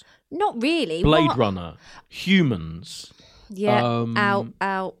robots? Not really. Blade What? Runner, humans. Yeah. Um,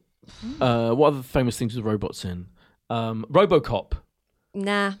 out. What other famous things with robots in? RoboCop,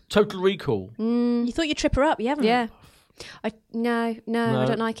 Nah. Total Recall. You thought you'd trip her up, you haven't? Yeah. No, I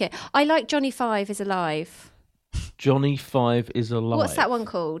don't like it. I like Johnny Five is Alive. Johnny Five is alive. What's that one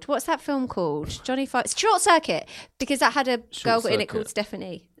called? What's that film called? Johnny Five. Short Circuit, because that had a girl in it called Circuit.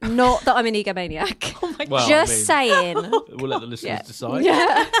 Stephanie. Not that I'm an egomaniac. Oh my Well, Just I mean- saying. We'll let the listeners Yeah. decide.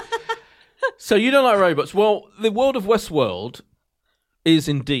 Yeah. So you don't like robots? Well, the world of Westworld is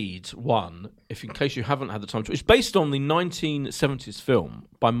indeed one. If in case you haven't had the time to, it's based on the 1970s film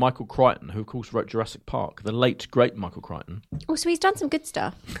by Michael Crichton, who of course wrote Jurassic Park. The late great Michael Crichton. Oh, so he's done some good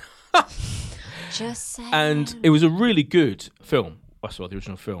stuff. Just saying. And it was a really good film. Westworld, the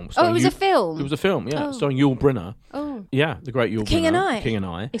original film. Oh, it was a film. It was a film, yeah, Oh. starring Yul Brynner. Oh. Yeah, the great Yul King Brynner. and I. King and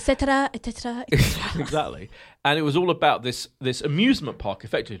I. Etc. Etc. Exactly. And it was all about this amusement park,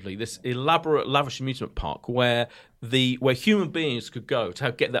 effectively, this elaborate, lavish amusement park where human beings could go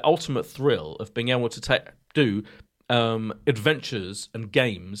to get the ultimate thrill of being able to do adventures and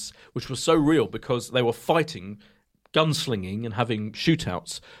games, which were so real because they were fighting, gunslinging, and having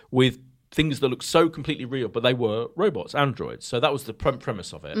shootouts with things that looked so completely real, but they were robots, androids. So that was the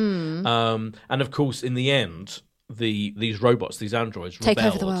premise of it. And of course, in the end, these robots, these androids, Take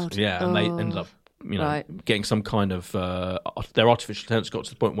rebelled. over the world. Yeah, and they ended up, Right. getting some kind of their artificial intelligence got to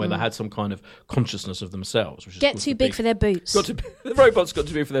the point where they had some kind of consciousness of themselves. Which Get was too the big for their boots. the robots got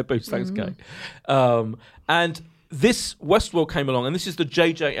too big for their boots. Thanks, Kate. And this Westworld came along, and this is the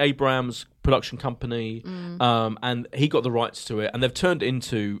J.J. Abrams production company, and he got the rights to it, and they've turned it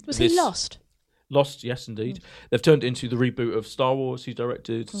into Was this, he lost? Lost, yes, indeed. They've turned it into the reboot of Star Wars. He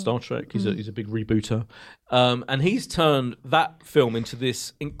directed Star Trek. He's a big rebooter, and he's turned that film into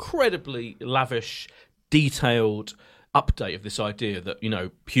this incredibly lavish, detailed update of this idea that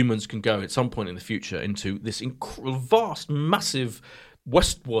humans can go at some point in the future into this vast, massive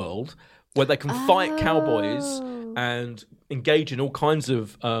Westworld where they can fight cowboys and engage in all kinds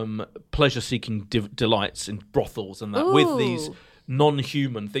of pleasure-seeking delights in brothels and that with these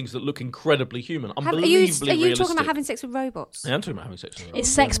non-human things that look incredibly human, unbelievably realistic. Are you talking about having sex with robots? Yeah, I'm talking about having sex with robots. It's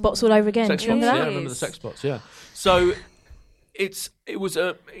sex bots all over again. Sex bots, yeah, I remember the sex bots, yeah. So it was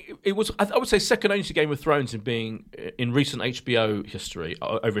I would say second only to Game of Thrones in being, in recent HBO history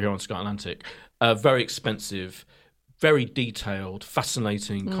over here on Sky Atlantic, very expensive, very detailed,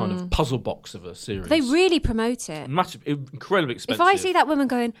 fascinating kind of puzzle box of a series. They really promote it. Massive, incredibly expensive. If I see that woman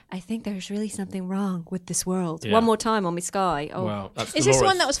going, I think there's really something wrong with this world. One more time on my Sky. Oh, wow, that's is Dolores. this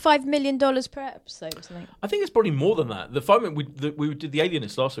one that was $5 million per episode or something? I think it's probably more than that. The 5 million we did the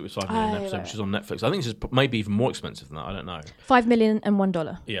Alienist last week with $5 million episode, right. which is on Netflix. I think it's maybe even more expensive than that. I don't know. $5 million and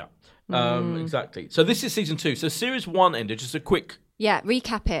 $1. Yeah, exactly. So this is season 2. So series 1 ended. Just a quick. Yeah,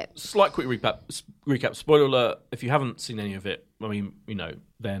 recap it. Slight quick recap. Spoiler alert, if you haven't seen any of it, I mean,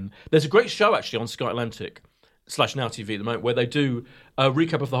 then there's a great show actually on Sky Atlantic / Now TV at the moment where they do a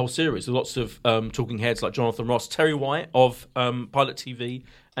recap of the whole series. There's lots of talking heads like Jonathan Ross, Terry White of Pilot TV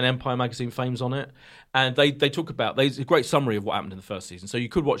and Empire Magazine fame's on it. And they talk about, there's a great summary of what happened in the first season. So you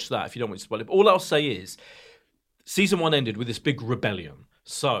could watch that if you don't want to spoil it. But all I'll say is, season 1 ended with this big rebellion.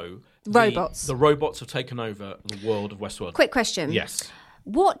 So the robots have taken over the world of Westworld. Quick question. Yes.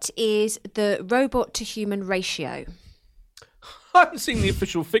 What is the robot to human ratio? I haven't seen the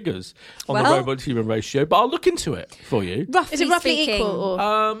official figures on the robot to human ratio, but I'll look into it for you. Is it roughly equal?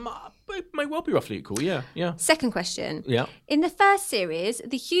 It may well be roughly equal, yeah. Second question. Yeah. In the first series,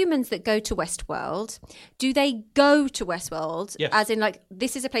 the humans that go to Westworld, do they go to Westworld? Yes. As in, like,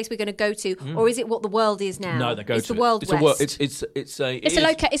 this is a place we're going to go to, or is it what the world is now? No, they go it's to the world it's west. It's a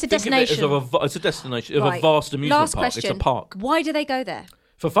destination. It's a destination of a vast amusement Last park. question. It's a park. Why do they go there?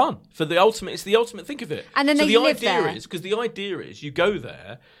 For fun. It's the ultimate, think of it. And then they live there. Because the idea is you go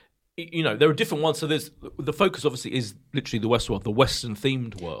there, there are different ones. So the focus obviously is literally the Westworld, the Western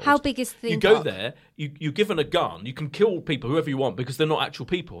themed world. How big is the theme You go park? there, you're given a gun, you can kill people, whoever you want, because they're not actual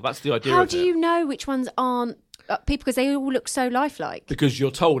people. That's the idea How of it. do you know which ones aren't people? Because they all look so lifelike. Because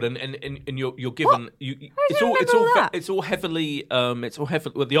you're told, and you're given. It's all heavily. Well,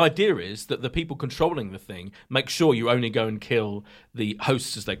 the idea is that the people controlling the thing make sure you only go and kill the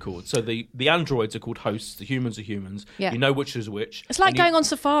hosts, as they're called. So the androids are called hosts. The humans are humans. Yeah. You know which is which. It's like going on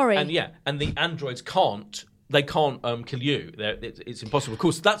safari. And the androids can't. They can't kill you. It's impossible. Of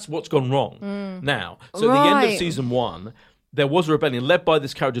course, that's what's gone wrong now. So at the end of season 1. There was a rebellion led by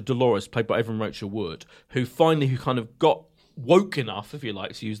this character Dolores, played by Evan Rachel Wood, who kind of got woke enough, if you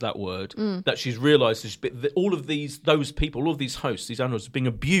like to use that word, that she's realised that all of those people, all of these hosts, these androids, are being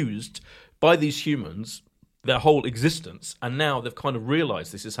abused by these humans, their whole existence, and now they've kind of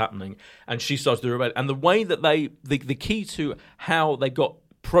realised this is happening, and she starts to rebel. And the way that the key to how they got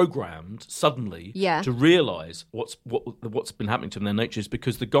programmed suddenly to realise what's been happening to them in their nature is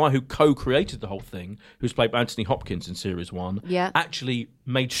because the guy who co-created the whole thing, who's played by Anthony Hopkins in series 1, actually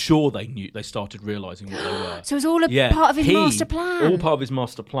made sure they started realising what they were. So it's all part of his master plan. All part of his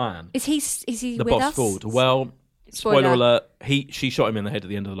master plan. Is he the with boss us? Ford? Well, spoiler alert, she shot him in the head at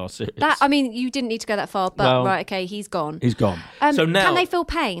the end of the last series. You didn't need to go that far, but right, okay, he's gone. He's gone. So now, can they feel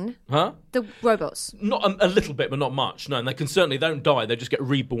pain? Huh? The robots? Not a little bit, but not much. No, and they don't die. They just get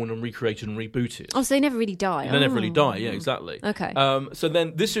reborn and recreated and rebooted. Oh, so they never really die. They never really die. Yeah, exactly. Okay. So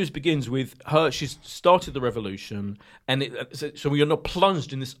then this series begins with her. She's started the revolution, and so we are now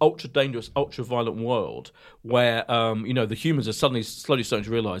plunged in this ultra dangerous, ultra violent world where the humans are slowly starting to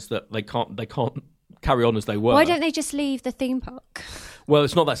realise that they can't carry on as they were. Why don't they just leave the theme park? Well,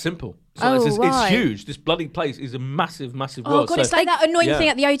 it's not that simple. It's huge. This bloody place is a massive, massive world. Oh god, it's like that annoying thing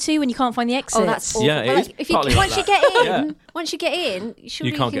at the O2 when you can't find the exit. Oh, that's awful. Yeah, it is partly once like you that. get in, once you get in,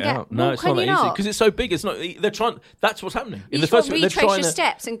 surely you can't get out. No, it's can not you that easy because it's so big. It's not. They're trying. That's what's happening. You just retrace your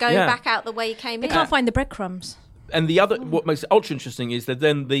steps and go back out the way you came in. They can't find the breadcrumbs. And the other, what makes it ultra interesting is that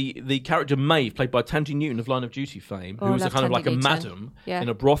then the character Maeve, played by Tandy Newton of Line of Duty fame, who was a kind of like a madam in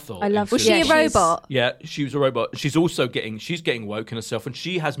a brothel. I love. Was she a robot? Yeah, she was a robot. She's also getting woke in herself, and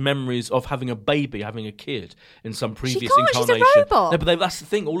she has memories of having a baby, having a kid in some previous incarnation. She's a robot. No, but that's the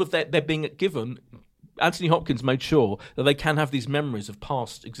thing. All of that they're being given. Anthony Hopkins made sure that they can have these memories of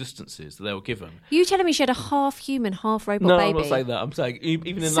past existences that they were given. You telling me she had a half human, half robot no, baby? I'm not saying that. I'm saying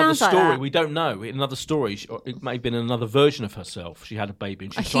even in another story, we don't know. In another story, it may have been another version of herself. She had a baby,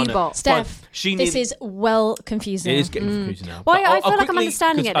 and she's trying to. Steph, this is well confusing. It is getting confusing now. Why? I feel like I'm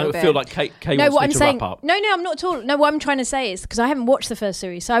understanding it a little bit. I feel like Kay wants me to wrap up. No, I'm not at all. No, what I'm trying to say is because I haven't watched the first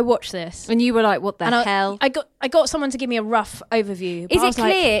series, so I watched this, and you were like, "What the hell?" I got someone to give me a rough overview. Is it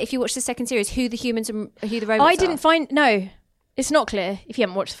clear if you watch the second series who the humans and who the robots are? I didn't find no. It's not clear if you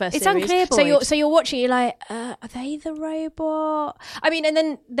haven't watched the first It's series. unclear, So you're watching, you're like, are they the robot? I mean, and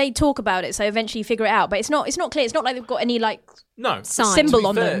then they talk about it, so eventually you figure it out. But it's not clear. It's not like they've got any like sign. symbol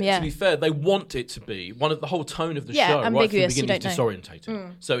on them. Yeah. To be fair, they want it to be one of the whole tone of the Yeah, show. ambiguous, Right from the you beginning is don't know.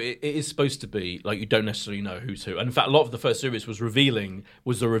 disorientating. So it is supposed to be like you don't necessarily know who's who. And in fact, a lot of the first series was the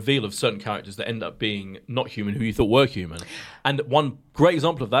reveal of certain characters that end up being not human, who you thought were human. And one great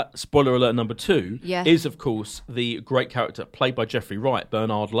example of that, spoiler alert number 2, is of course the great character played by Jeffrey Wright,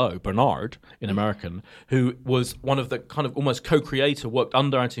 Bernard in American, who was one of the kind of almost co-creator, worked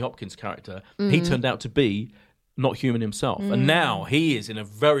under Anthony Hopkins' character. He turned out to be not human himself, and now he is in a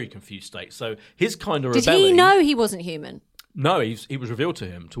very confused state. So his kind of rebelling. Did he know he wasn't human? No, he was revealed to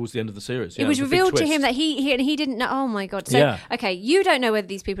him towards the end of the series. It was revealed to him that he didn't know. Oh my god! So okay, you don't know whether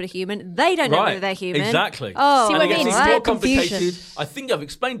these people are human. They don't know whether they're human. Exactly. Oh, see what I mean? It's It's more confusion. complicated. I think I've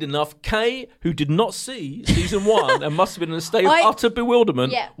explained enough. Kay, who did not see season 1 and must have been in a state of utter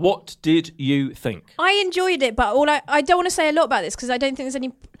bewilderment. Yeah. What did you think? I enjoyed it, but I don't want to say a lot about this because I don't think there's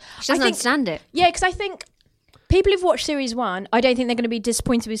any. She doesn't understand it. Yeah, because I think people who've watched series 1, I don't think they're going to be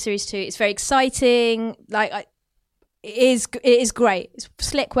disappointed with series 2. It's very exciting. It is great. It's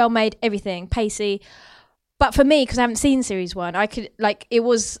slick, well made, everything, pacey. But for me, because I haven't seen series 1, I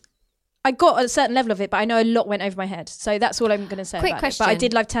got a certain level of it, but I know a lot went over my head. So that's all I'm going to say Quick about question. it. But I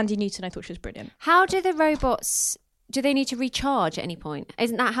did love Tandy Newton. I thought she was brilliant. How do the robots? Do they need to recharge at any point?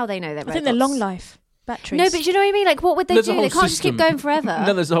 Isn't that how they know they're robots? I think they're long life batteries. No, but you know what I mean? Like, what would they There's a do? whole They can't just keep system. going forever.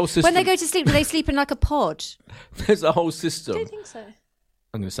 No, there's a whole system. When they go to sleep, do they sleep in like a pod? There's a whole system. I don't think so.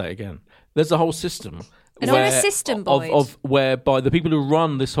 I'm going to say it again. There's a whole system. Is there a system, Boyd? of whereby the people who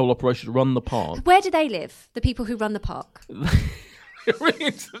run this whole operation, run the park. Where do they live? The people who run the park. You're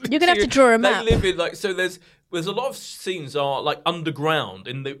going to have to draw a map. They live in so there's a lot of scenes are like underground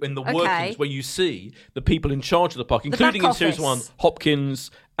in the workings where you see the people in charge of the park, including in series 1, Hopkins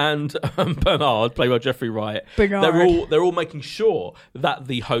and Bernard, played by Jeffrey Wright. Bernard. They're all making sure that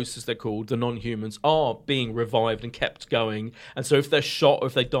the hosts, as they're called, the non-humans, are being revived and kept going. And so if they're shot or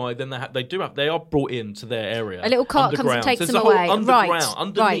if they die, then they are brought into their area. A little cart comes and underground. takes So them there's a away. whole underground, Right.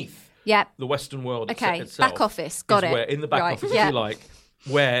 underneath Yep. the Western world Okay. itself. Back office. Got is it. where, in the back Right. office, Yeah. if you like,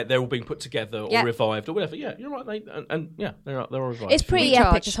 where they're all being put together or Yeah. revived or whatever. Yeah, you're right. They're all revived. It's pretty Recharge.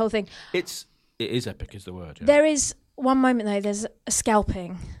 epic, this whole thing. It is epic, is the word. Yeah. There is one moment, though, there's a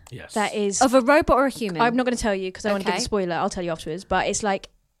scalping. Yes. That is... Of a robot or a human? I'm not going to tell you because I don't want to give Okay. a spoiler. I'll tell you afterwards. But it's like...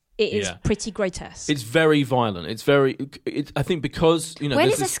 It is Yeah. pretty grotesque. It's very violent. It's very... I think because, When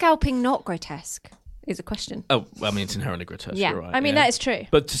there's is a this- scalping not grotesque? Is a question. Oh, I mean, it's inherently grotesque. Yeah. You're right. I mean, yeah. that is true.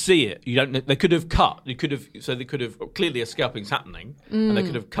 But to see it, you don't. They could have cut. They could have. Clearly a scalping's happening, and they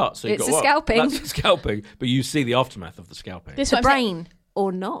could have cut. So you It's got a scalping. That's a scalping, but you see the aftermath of the scalping. This The what I'm saying. brain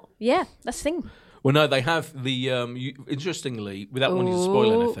or not? Yeah, that's the thing. Well, no, they have the. Interestingly, without wanting to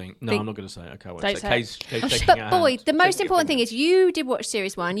spoil Ooh. anything, no, I'm not going to say it. Okay, I won't Don't say. say Kay's taking But our Boyd, hand. the most Taking it important from thing me. is you did watch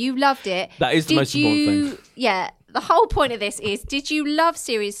series 1. You loved it. That is the most important thing. Yeah. The whole point of this is: did you love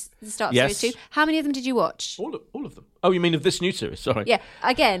the start of Yes. series 2? How many of them did you watch? all of them. Oh, you mean of this new series? Sorry. Yeah.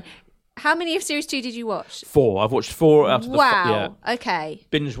 Again, how many of series 2 did you watch? 4. I've watched 4 out of the. Wow. Yeah. Okay.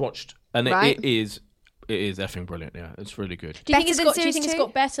 Binge watched, and Right. it is effing brilliant. Yeah, it's really good. Do you think Better it's than got? Do you series think it's 2?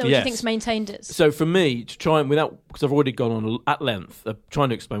 got better, or do you Yes. think it's maintained it? So for me to try and because I've already gone on at length trying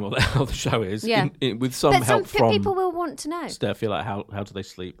to explain what the hell the show is, Yeah. with some But help some from people will want to know. Steph, like how do they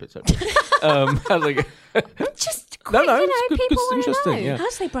sleep, etc. Like, Just quick, no, you know, it's good, people it's want to interesting, know. yeah. How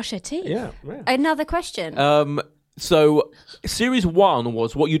do they brush their teeth? yeah. Another question. So series 1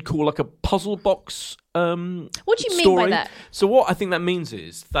 was what you'd call like a puzzle box. What do you mean story. by that? So what I think that means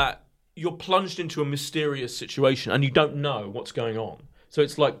is that you're plunged into a mysterious situation and you don't know what's going on. So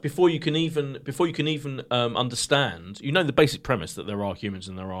it's like before you can even understand, you know the basic premise that there are humans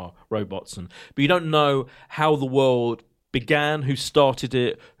and there are robots, but you don't know how the world began, who started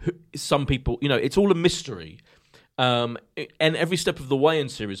it. Some people, it's all a mystery. And every step of the way in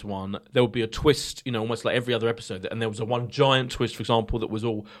series 1, there would be a twist, almost like every other episode. And there was a one giant twist, for example, that was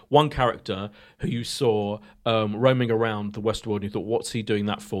all one character who you saw roaming around the Westworld. And you thought, what's he doing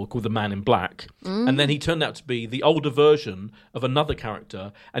that for? Called the Man in Black. And then he turned out to be the older version of another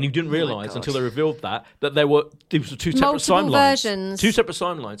character. And you didn't realise until they revealed that these were two separate Multiple timelines. versions. Two separate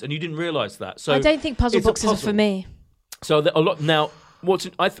timelines. And you didn't realise that. So I don't think puzzle it's a boxes are for me. So a lot now.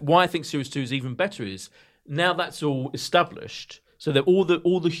 Why I think series 2 is even better is now that's all established. So that all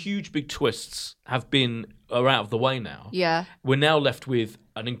the huge big twists have been are out of the way now. Yeah. We're now left with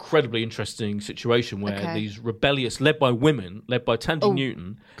an incredibly interesting situation where these rebellious, led by women, led by Tandy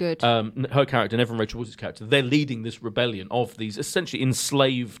Newton, good. Her character and Evan Rachel Wood's character, they're leading this rebellion of these essentially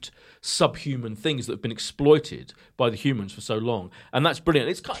enslaved, subhuman things that have been exploited by the humans for so long, and that's brilliant.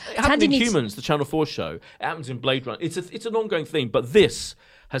 It happened in Humans, the Channel 4 show. It happens in Blade Runner. It's an ongoing theme, but this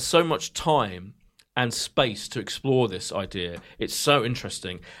has so much time and space to explore this idea. It's so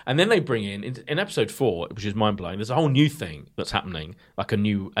interesting. And then they bring in episode 4, which is mind-blowing, there's a whole new thing that's happening, like an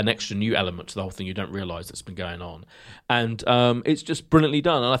extra new element to the whole thing you don't realise that's been going on. And it's just brilliantly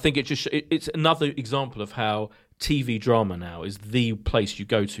done. And I think it's another example of how TV drama now is the place you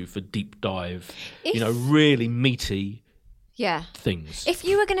go to for deep dive, really meaty things. If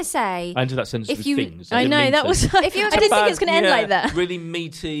you were going to say... I ended that sentence with things. I know, that was... I didn't think it was going to end like that. Really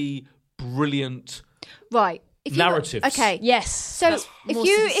meaty... brilliant narrative. Okay. Yes. So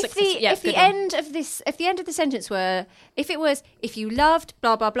if the end of the sentence were, if you loved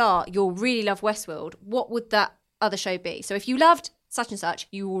blah blah blah, you'll really love Westworld, what would that other show be? So if you loved such and such,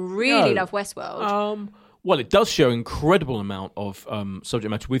 you will really love Westworld. Well, it does show incredible amount of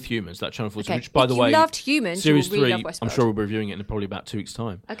subject matter with humans, that Channel 4, which, by the way, if you loved Humans, Series you will really 3, love Westworld. I'm sure we'll be reviewing it in probably about 2 weeks'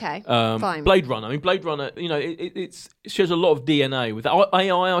 time. Okay, fine. Blade Runner, it shows a lot of DNA with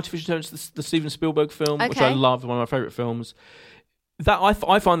AI, artificial intelligence, the Steven Spielberg film, which I love, one of my favourite films. That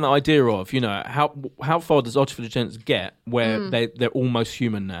I find the idea of, how far does artificial intelligence get where they're almost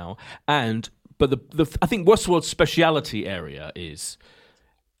human now, but I think Westworld's speciality area is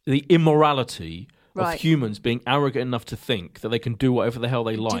the immorality of humans being arrogant enough to think that they can do whatever the hell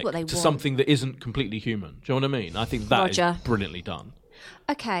they like to something that isn't completely human. Do you know what I mean? I think that is brilliantly done.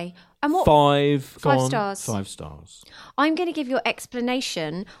 Okay. And what? 5 stars. 5 stars. I'm going to give your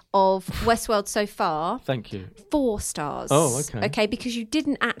explanation of Westworld so far. Thank you. 4 stars. Oh, okay. Okay, because you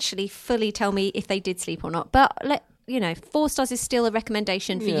didn't actually fully tell me if they did sleep or not. But 4 stars is still a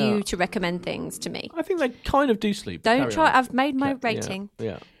recommendation for you to recommend things to me. I think they kind of do sleep. Don't try. I've made my rating.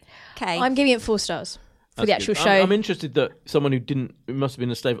 Yeah. Okay. I'm giving it 4 stars for the actual show. I'm interested that someone who didn't, it must have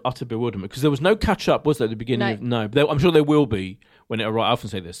been a state of utter bewilderment, because there was no catch up, was there, at the beginning? No. I'm sure there will be when it arrives. I often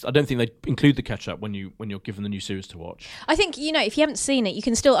say this. I don't think they include the catch up when you're given the new series to watch. I think, if you haven't seen it, you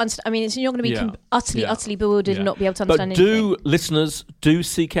can still understand. I mean, you're going to be utterly bewildered and not be able to understand anything. But listeners,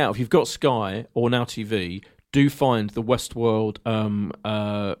 seek out, if you've got Sky or Now TV, do find the Westworld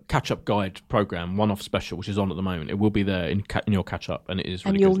catch-up guide program, one-off special, which is on at the moment. It will be there in your catch-up, and it is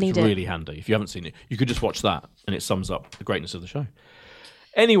really good. It's really handy. If you haven't seen it, you could just watch that, and it sums up the greatness of the show.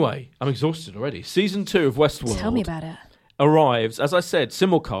 Anyway, I'm exhausted already. Season 2 of Westworld. Tell me about it. Arrives, as I said,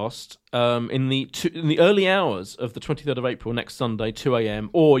 simulcast in the early hours of the 23rd of April, next Sunday, 2 a.m,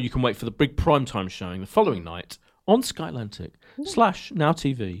 or you can wait for the big primetime showing the following night on Sky Atlantic / Now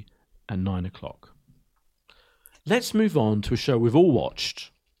TV at 9 o'clock. Let's move on to a show we've all watched.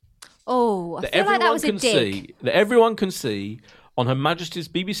 Oh, I feel like that was a dig. That everyone can see on Her Majesty's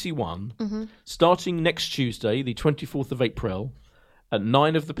BBC One, starting next Tuesday, the 24th of April, at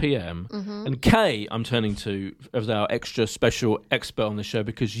 9 p.m. And Kay, I'm turning to as our extra special expert on the show,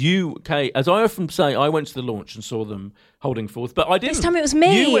 because you, Kay, as I often say, I went to the launch and saw them holding forth, but I didn't. This time it was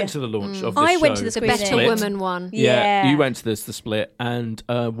me. You went to the launch of this I show. went to the Better Woman one. Yeah, you went to the Split. And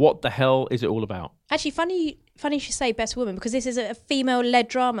what the hell is it all about? Actually, funny you should say Better Woman, because this is a female-led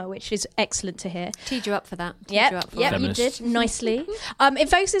drama, which is excellent to hear. Teed you up for that. Yep, you did nicely. It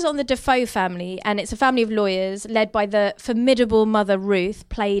focuses on the Defoe family, and it's a family of lawyers led by the formidable mother Ruth,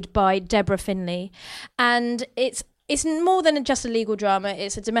 played by Deborah Finlay. And it's more than just a legal drama.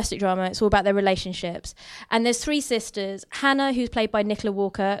 It's a domestic drama. It's all about their relationships. And there's 3 sisters. Hannah, who's played by Nicola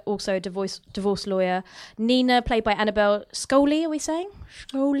Walker, also a divorce lawyer. Nina, played by Annabelle Scully, are we saying?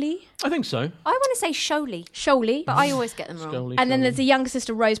 Scully? I think so. I want to say Sholey. But I always get them wrong. And then there's the younger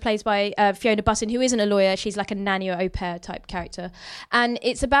sister, Rose, played by Fiona Button, who isn't a lawyer. She's like a nanny or au pair type character. And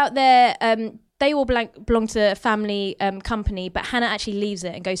it's about their... they all belong to a family company, but Hannah actually leaves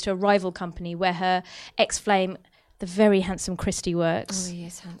it and goes to a rival company where her ex-flame... the very handsome Christie works. Oh, he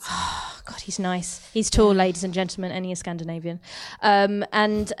is handsome. Oh, God, he's nice. He's tall, ladies and gentlemen, and he is Scandinavian.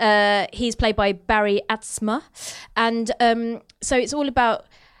 And he's played by Barry Atzma. And so it's all about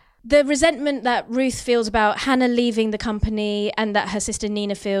the resentment that Ruth feels about Hannah leaving the company, and that her sister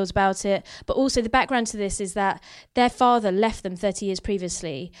Nina feels about it. But also the background to this is that their father left them 30 years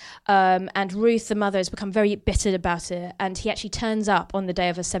previously. And Ruth, the mother, has become very bitter about it. And he actually turns up on the day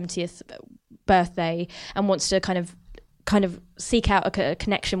of her 70th birthday and wants to kind of kind of seek out a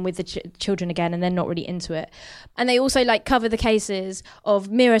connection with the children again, and they're not really into it. And they also like cover the cases of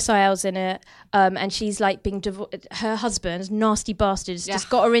Mira Sayal's in it, and she's like being her husband, nasty bastards, just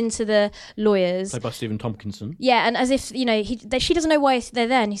got her into the lawyers. Played by Stephen Tompkinson. Yeah, and as if she doesn't know why they're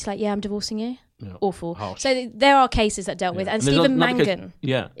there, and he's like, "Yeah, I'm divorcing you." Yeah. Awful. Harsh. So there are cases that dealt with, and Stephen Mangan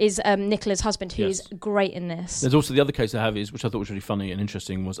is Nicola's husband, who is great in this. There's also the other case I have which I thought was really funny and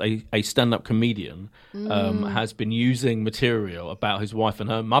interesting, was a stand-up comedian has been using material about his wife and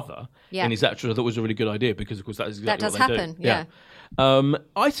her mother in his act, which I thought was a really good idea, because of course that is exactly that does what they happen. do. Yeah.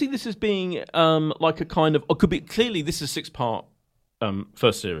 I see this as being like a kind of, or could be, clearly this is a 6-part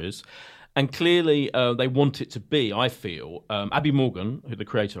first series. And clearly, they want it to be, I feel, Abby Morgan, who the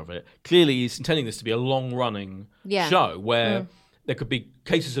creator of it, clearly is intending this to be a long-running show where there could be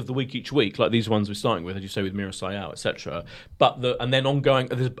cases of the week each week, like these ones we're starting with, as you say, with Mira Sayal, etc. And then ongoing,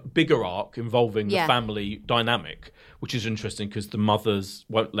 there's a bigger arc involving the family dynamic, which is interesting because the mothers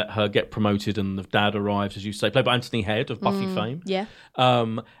won't let her get promoted, and the dad arrives, as you say, played by Anthony Head of Buffy fame. Yeah.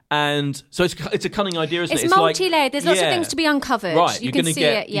 And so it's a cunning idea, isn't it? It's multi-layered. There's lots of things to be uncovered. Right. You can see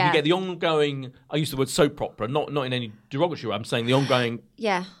it. You can get the ongoing, I use the word soap opera, not in any derogatory way, I'm saying the ongoing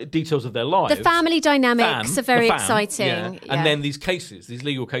details of their lives. The family dynamics are very exciting. Yeah. And then these cases, these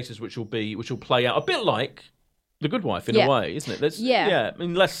legal cases, which will play out a bit like The Good Wife in a way, isn't it? I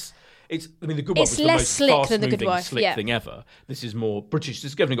mean, less. The Good Wife was the less most slick than The Good Wife, slick thing ever. This is more British.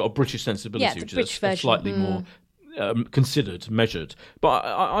 This has definitely got a British sensibility, which British is version. slightly more considered, measured. But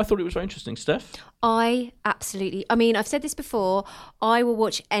I thought it was very interesting. Steph? I absolutely. I mean, I've said this before. I will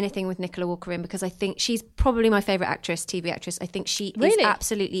watch anything with Nicola Walker in, because I think she's probably my favourite TV actress. I think she is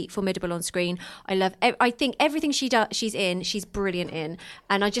absolutely formidable on screen. I think everything she does, she's brilliant in,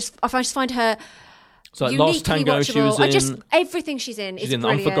 and I just find her. So like Last Tango, watchable. she was in. Everything she's in is brilliant.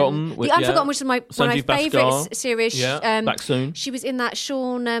 Unforgotten. The Unforgotten, which is one of my favourite series. Yeah, back soon. She was in that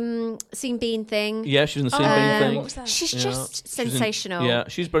Sean Sean Bean thing. Yeah, she was in the Sean Bean thing. What was that? She's just sensational.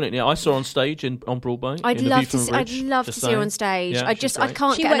 She's brilliant. Yeah, I saw her on stage on Broadway. I'd love to see her on stage. Yeah, I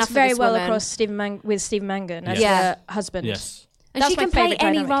can't she get enough works very of this well woman. across with Stephen Mangan as her husband. Yes. And That's she can my play favourite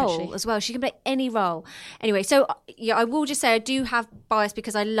any dynamic, role actually. as well. She can play any role. Anyway, so I will just say I do have bias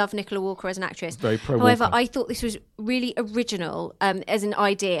because I love Nicola Walker as an actress. Very pro However, Walker. I thought this was really original as an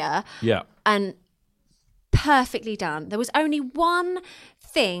idea. Yeah. And perfectly done. There was only one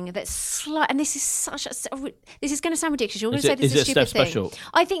thing that's and this is going to sound ridiculous. You're going to say this is a stupid thing. Special?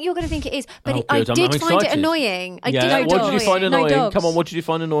 I think you're going to think it is, but I'm find it excited. annoying. What did you find annoying? dogs. Come on, what did you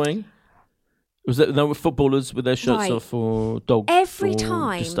find annoying? Was that there were footballers with their shirts off, or dogs? Every or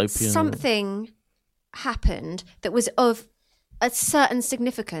time dystopian something happened that was of a certain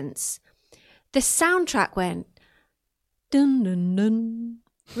significance, the soundtrack went dun dun dun.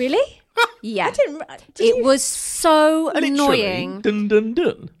 Really? Yeah, It was so Literally, annoying. Dun dun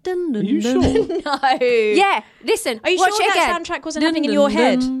dun. Dun, dun, Are you dun. sure? No. Yeah, listen. Are you watch sure it that again. soundtrack wasn't happening in your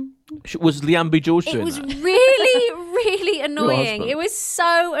head? Was Leanne B. George doing It was that? really annoying. husband. It was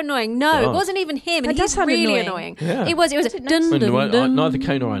so annoying. No, God. it wasn't even him, and That does he's sound really annoying. annoying. Yeah. It was dun, dun, dun. Neither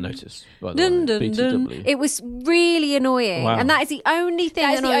Kane or I noticed. By the Dun, way. dun, dun. BTW. It was really annoying, Wow. and that is the only thing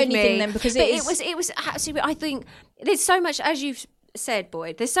That is that the annoyed only me. thing then, because but it was absolutely. I think there's so much, as you've said,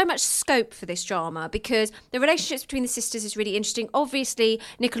 Boyd, there's so much scope for this drama because the relationships between the sisters is really interesting. Obviously,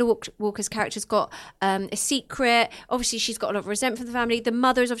 Nicola Walker's character's got a secret. Obviously, she's got a lot of resentment from the family. The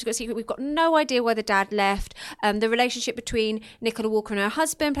mother has obviously got a secret. We've got no idea why the dad left. The relationship between Nicola Walker and her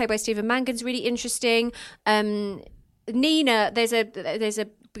husband, played by Stephen Mangan, is really interesting. Nina, there's a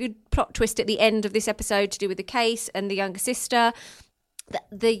good plot twist at the end of this episode to do with the case and the younger sister.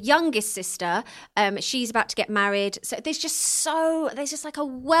 The youngest sister, she's about to get married. So there's just like a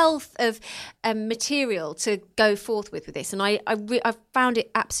wealth of material to go forth with this. And I found it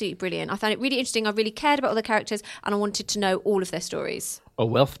absolutely brilliant. I found it really interesting. I really cared about all the characters and I wanted to know all of their stories. A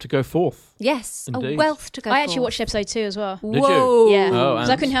wealth to go forth. Yes, Indeed. a wealth to go forth. I actually watched episode 2 as well. Did Whoa. you? Yeah, Oh, because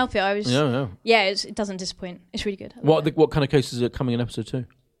I and? couldn't help it. I was it doesn't disappoint. It's really good. What kind of cases are coming in episode 2?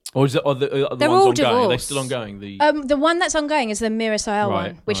 Or is it? Are the They're ones all ongoing? divorced. Are they still ongoing? The one that's ongoing is the Mira Sayal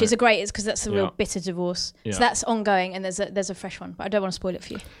Right, one, which right. is it's because that's a real Yeah. bitter divorce. Yeah. So that's ongoing, and there's a fresh one, but I don't want to spoil it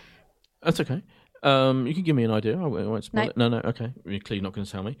for you. That's okay. You can give me an idea. I won't spoil No. it. No. Okay, you're clearly not going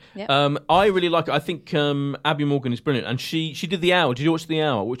to tell me. Yep. I really like it. I think Abby Morgan is brilliant, and she did The Hour. Did you watch The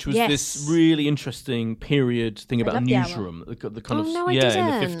Hour? Which was Yes. this really interesting period thing about a love The Hour. newsroom, the kind of no, I in the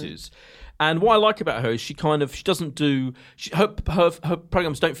didn't. 50s. And what I like about her is she doesn't do her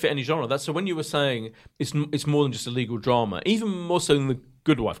programs don't fit any genre. That's so when you were saying it's more than just a legal drama, even more so than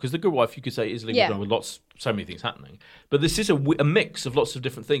Good Wife, because The Good Wife, you could say, is a legal drama with so many things happening. But this is a mix of lots of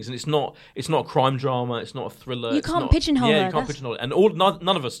different things, and it's not a crime drama, it's not a thriller. You can't pigeonhole her. Yeah, you can't pigeonhole it. And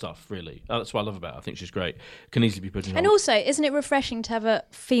none of her stuff, really. That's what I love about her. I think she's great. Can easily be pigeonholed. And also, isn't it refreshing to have a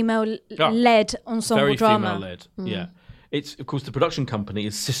female-led ensemble drama? Very female-led, yeah. It's, of course, the production company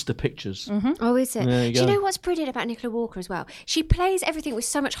is Sister Pictures. Mm-hmm. Oh, is it? There you Do you go. know what's brilliant about Nicola Walker as well? She plays everything with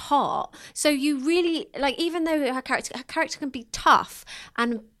so much heart. So you really, like, even though her character can be tough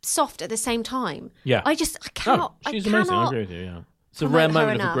and soft at the same time. Yeah. I cannot. She's I amazing. I cannot agree with you, yeah. It's a rare promote her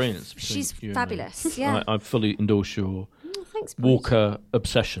moment of enough. brilliance. between She's you and me. fabulous, yeah. I fully endorse your Thanks, Bruce. Walker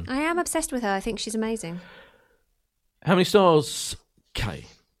obsession. I am obsessed with her. I think she's amazing. How many stars, Kay?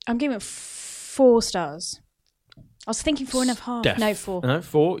 I'm giving it 4 stars. I was thinking 4.5. Steph. No, 4. No,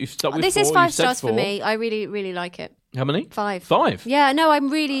 4. You've stuck with This 4. is 5 You've said stars 4. for me. I really, really like it. How many? 5. 5? Yeah, no, I'm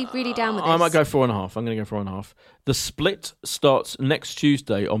really, really down with this. I might go 4.5. I'm going to go 4.5. The Split starts next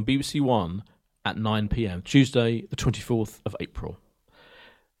Tuesday on BBC One at 9 p.m. Tuesday, the 24th of April.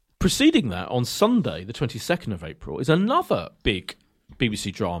 Preceding that, on Sunday, the 22nd of April, is another big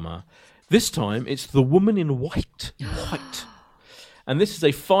BBC drama. This time, it's The Woman in White. And this is a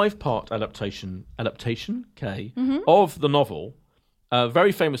 5-part adaptation, Kay, of the novel. A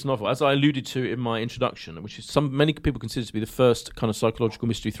very famous novel, as I alluded to in my introduction, which is many people consider to be the first kind of psychological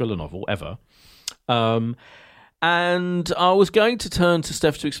mystery thriller novel ever. And I was going to turn to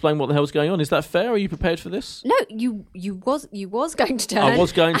Steph to explain what the hell was going on. Is that fair? Are you prepared for this? No, you was going to turn. I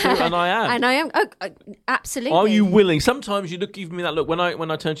was going to, and I am. And I am. Absolutely. Are you willing? Sometimes you give me that look when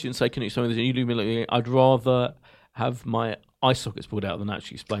I turn to you and say, "Can you explain this?" And you leave me looking. I'd rather have my eye sockets pulled out than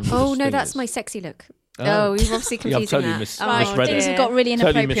actually explain what Oh this no, thing that's is. my sexy look. Oh. Oh, you've obviously Yeah, I've confusing totally that. misread Things it. have got really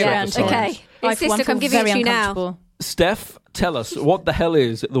Totally inappropriate misread around the here. signs. Okay. I, It's for this one, look I'm feel giving very to you now. uncomfortable. Steph, tell us what the hell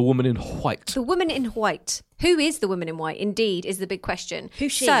is The Woman in White? The Woman in White. Who is the Woman in White? Indeed, is the big question.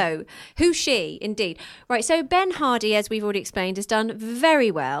 Who's she? So, who's she? Indeed. Right. So Ben Hardy, as we've already explained, has done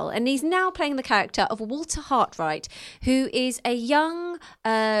very well, and he's now playing the character of Walter Hartwright, who is a young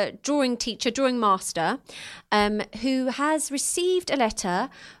drawing teacher, drawing master, who has received a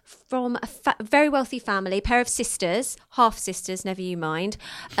letter from a very wealthy family, pair of sisters, half sisters, never you mind.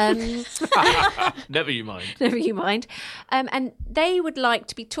 Never you mind. Never you mind. And they would like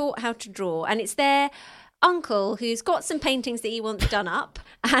to be taught how to draw. And it's their uncle who's got some paintings that he wants done up.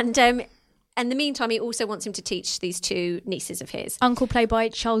 And in the meantime, he also wants him to teach these 2 nieces of his. Uncle played by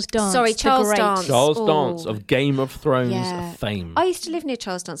Charles Dance. Sorry, the Charles great. Dance. Charles Oh. Dance of Game of Thrones Yeah. fame. I used to live near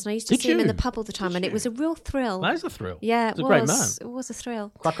Charles Dance, and I used to Did see him in you? the pub all the time, Did and it you? was a real thrill. That is a thrill. Yeah, He's it a was. great man. It was a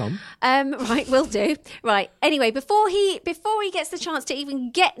thrill. Crack on. Right, will do. Right. Anyway, before he gets the chance to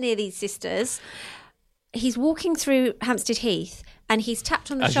even get near these sisters, he's walking through Hampstead Heath and he's tapped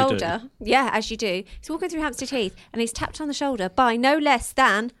on the As you do. shoulder. Yeah, as you do. He's walking through Hampstead Heath and he's tapped on the shoulder by no less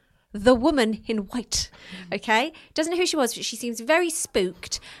than the Woman in White. Okay? Doesn't know who she was, but she seems very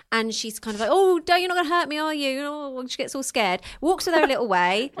spooked and she's kind of like, "Oh, you're not going to hurt me, are you?" Oh, she gets all scared. Walks with her a little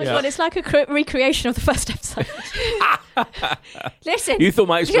way. Yeah. Well, it's like a recreation of the first episode. Listen. You thought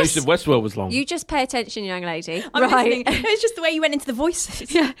my explanation just- of Westworld was long. You just pay attention, young lady. I'm listening. It's just the way you went into the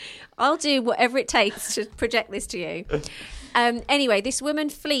voices. Yeah, I'll do whatever it takes to project this to you. Anyway, this woman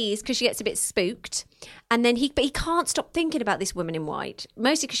flees because she gets a bit spooked, and then he can't stop thinking about this woman in white,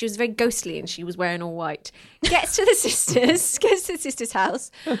 mostly because she was very ghostly and she was wearing all white. Gets to the sister's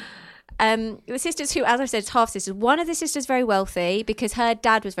house. The sisters who, as I said, is half sisters. One of the sisters very wealthy because her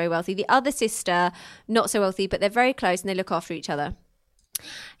dad was very wealthy. The other sister not so wealthy, but they're very close and they look after each other.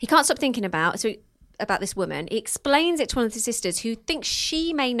 He can't stop thinking about this woman. He explains it to one of the sisters who thinks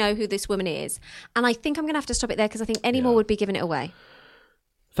she may know who this woman is. And I think I'm going to have to stop it there because I think any more would be giving it away.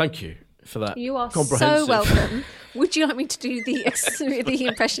 Thank you for that. You are comprehensive. so welcome. Would you like me to do the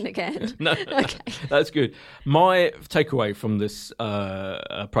impression again? No, Okay. That's good. My takeaway from this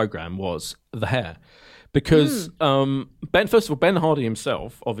program was the hair. Because Ben Hardy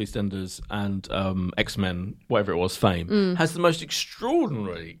himself, of EastEnders and X-Men, whatever it was, fame, has the most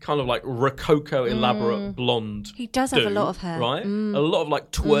extraordinary kind of like rococo, elaborate blonde. He does have a do, lot of hair. right? A lot of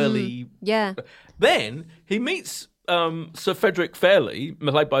like twirly. Yeah. Then he meets Sir Frederick Fairley,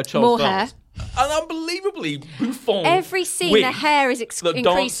 played by Charles More Dance. An unbelievably bouffant Every scene, wig the hair is that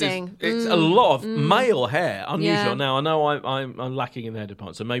increasing. dances. It's a lot of male hair, unusual. Yeah. Now, I know I'm lacking in the hair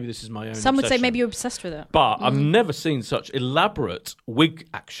department, so maybe this is my own Some would say obsession. maybe you're obsessed with it. But I've never seen such elaborate wig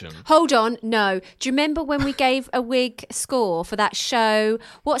action. Hold on, no. Do you remember when we gave a wig score for that show?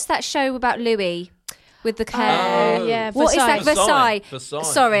 What's that show about Louis? With the hair. Oh. Yeah, What is that? Versailles. Versailles.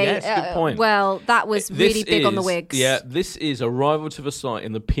 Sorry. Yes, good point. Well, that was really This big on the is- wigs. Yeah, this is a rival to Versailles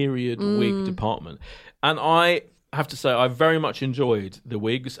in the period wig department. And I have to say I very much enjoyed the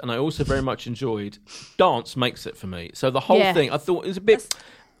wigs, and I also very much enjoyed dance makes it for me. So the whole thing I thought is a bit.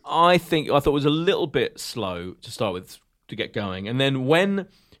 I thought it was a little bit slow to start with to get going, and then when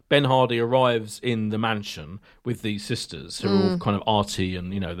Ben Hardy arrives in the mansion with these sisters who are all kind of arty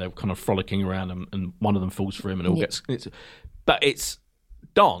and they're kind of frolicking around, and one of them falls for him and it all gets. But it's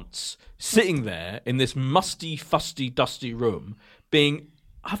dance sitting there in this musty, fusty, dusty room, being,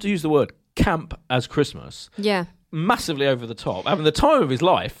 I have to use the word, camp as Christmas. Yeah. Massively over the top, having the time of his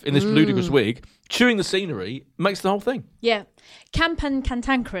life in this ludicrous wig, chewing the scenery, makes the whole thing. Yeah. Camp and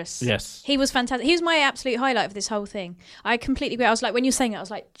cantankerous. Yes. He was fantastic. He was my absolute highlight of this whole thing. I completely agree. I was like, when you were saying it, I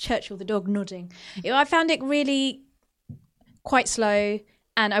was like Churchill the dog nodding. I found it really quite slow,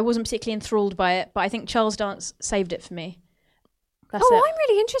 and I wasn't particularly enthralled by it, but I think Charles Dance saved it for me. That's it. I'm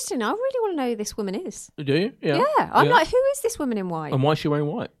really interested. I really want to know who this woman is. Do you? Yeah. I'm like, who is this woman in white? And why is she wearing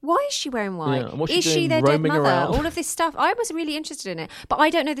white? Why is she wearing white? Yeah, and what's she is she doing, their dead roaming mother? around? All of this stuff. I was really interested in it, but I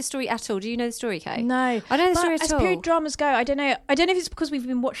don't know the story at all. Do you know the story, Kay? No, I don't know the story at as all. period dramas go, I don't know. I don't know if it's because we've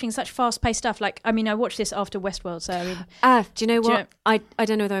been watching such fast-paced stuff. Like, I mean, I watched this after Westworld, so I mean, do you know what? I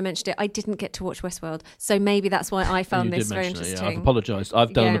don't know whether I mentioned it. I didn't get to watch Westworld, so maybe that's why I found this very interesting. I've apologised.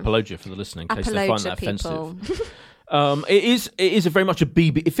 I've done an apologia for the listening in case they find that people. offensive. It is a very much a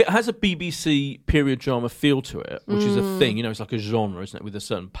BBC. If it has a BBC period drama feel to it, which is a thing, it's like a genre, isn't it, with a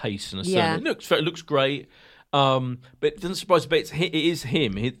certain pace and a certain. It looks great. But it doesn't surprise me. It is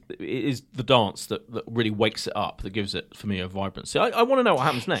him. It is the dance that really wakes it up, that gives it, for me, a vibrancy. I want to know what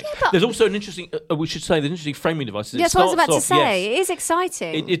happens next. There's also an interesting, we should say, there's an interesting framing device. That's what I was about to say. It is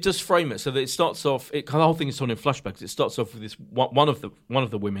exciting. It does frame it so that it starts off. The whole thing is told in flashbacks. It starts off with this one of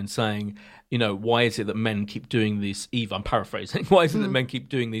the women saying, why is it that men keep doing this evil? I'm paraphrasing. Why is it that men keep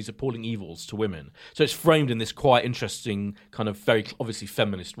doing these appalling evils to women? So it's framed in this quite interesting, kind of very obviously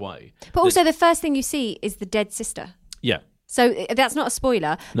feminist way. But also, the first thing you see is the dead sister. Yeah. So that's not a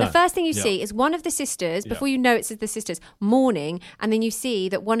spoiler. No. The first thing you see is one of the sisters, before you know it's the sisters, mourning, and then you see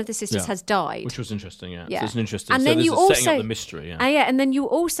that one of the sisters has died. Which was interesting, yeah. Yeah. So it's an interesting. And so then there's you setting also up the mystery, yeah. And then you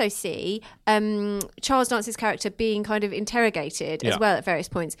also see Charles Dance's character being kind of interrogated as well at various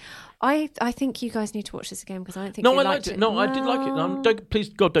points. I think you guys need to watch this again because I don't think I liked liked it. No, I did like it. Please,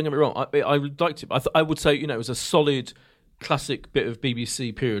 God, don't get me wrong. I liked it. I would say, it was a solid, classic bit of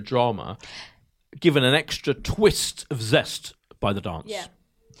BBC period drama, given an extra twist of zest by the dance. Yeah.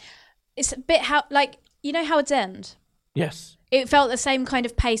 It's a bit Howard's End? Yes. It felt the same kind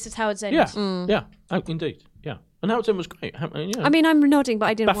of pace as Howard's End. Yeah. Yeah. Oh, indeed. Yeah. And Howard's End was great. I mean, I'm nodding, but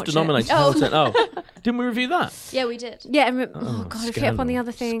I didn't watch it. BAFTA nominated Howard's End. Oh, didn't we review that? Yeah, we did. Yeah. Oh God, I forget up on the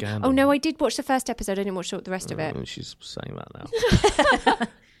other thing. Scandal. Oh no, I did watch the first episode. I didn't watch the rest of it. She's saying that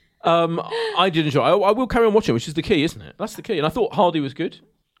now. I did enjoy it. I will carry on watching, which is the key, isn't it? That's the key. And I thought Hardy was good.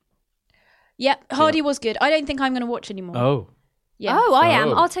 Yeah, Hardy was good. I don't think I'm going to watch anymore. Oh. Yeah. Oh, I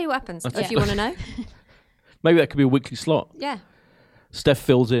am. I'll tell you what happens if you want to know. Maybe that could be a weekly slot. Yeah. Steph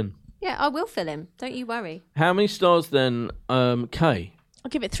fills in. Yeah, I will fill him. Don't you worry. How many stars then, Kay? I'll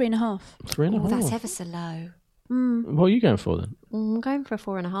give it 3.5. 3.5. Oh, that's ever so low. What are you going for then? I'm going for a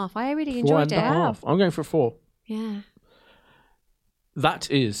 4.5. I really enjoyed it. 4.5. I'm going for a 4. Yeah. That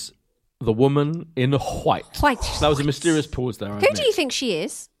is The Woman in White. That was a mysterious pause there. Who do you think she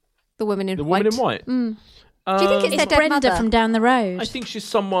is? The woman in white. The woman in white. Do you think it's their dead Brenda mother? from down the road? I think she's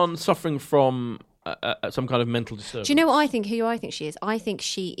someone suffering from some kind of mental disturbance. Do you know what I think? Who I think she is? I think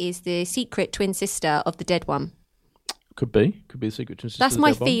she is the secret twin sister of the dead one. Could be a secret twin sister. That's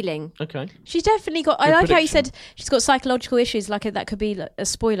my feeling. Okay. She's definitely got. I like how you said she's got psychological issues. Like that could be a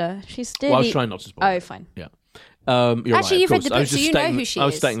spoiler. She's really. Well, I was trying not to spoil. Oh, fine. Yeah. You're Actually, right, you've read the book, so you know who she is. I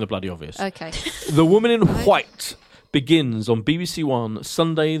was stating the bloody obvious. Okay. The Woman in White begins on BBC One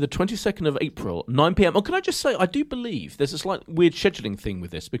Sunday, the 22nd of April, 9 p.m. Oh, can I just say, I do believe there's a slight weird scheduling thing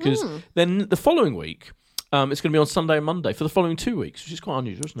with this because then the following week, it's going to be on Sunday and Monday for the following 2 weeks, which is quite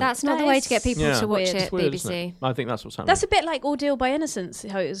unusual, isn't it? That's not the way to get people to watch weird. it, It's weird, BBC. isn't it? I think that's what's happening. That's a bit like Ordeal by Innocence,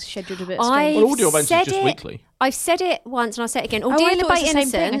 how it was scheduled a bit I- strange. Well, Audio Bands is said just it. weekly. I've said it once and I'll say it again. I Ordeal thought by it was the same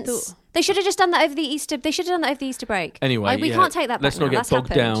thing. I Innocence. thought- They should have just done that over the Easter. They should have done that over the Easter break. Anyway, we can't take that back Let's not now. get That's bogged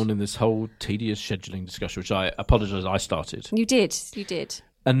happened. down in this whole tedious scheduling discussion, which I apologise I started. You did.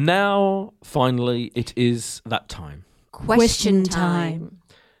 And now, finally, it is that time. Question time.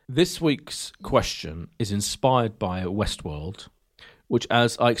 This week's question is inspired by Westworld, which,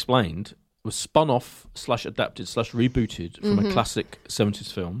 as I explained, was spun off / adapted / rebooted from a classic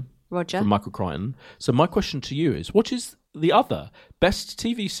 70s film Roger. from Michael Crichton. So my question to you is, what is the other best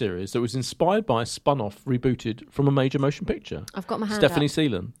TV series that was inspired by, spun off, rebooted from a major motion picture? I've got my hand Stephanie up.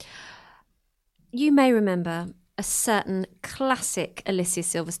 Seelan. You may remember a certain classic Alicia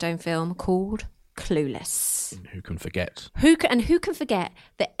Silverstone film called Clueless. Who can forget? Who can forget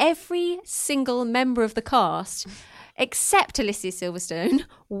that every single member of the cast, except Alicia Silverstone,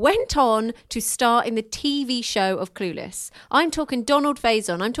 went on to star in the TV show of Clueless. I'm talking Donald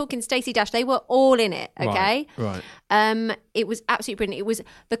Faison. I'm talking Stacey Dash. They were all in it. Okay, Right. It was absolutely brilliant. It was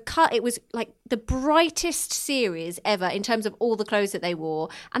It was like the brightest series ever in terms of all the clothes that they wore,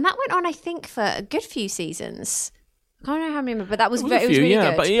 and that went on, I think, for a good few seasons. I can't know how many, but that was it was really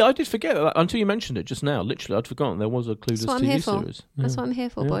good. But I did forget that until you mentioned it just now. Literally, I'd forgotten there was a Clueless TV series. That's what I'm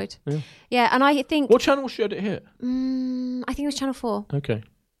here for, Boyd. Yeah, and I think... What channel showed it here? I think it was Channel 4. Okay.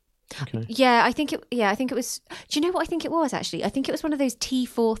 Yeah, I think it was... Do you know what I think it was, actually? I think it was one of those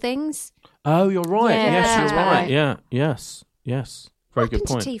T4 things. Oh, you're right. Yeah, yes, you're right. right. Yeah, yes. Very good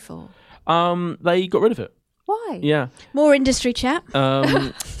point. What happened to T4? They got rid of it. Why? Yeah. More industry chat.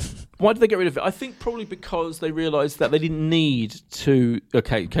 Why did they get rid of it? I think probably because they realised that they didn't need to...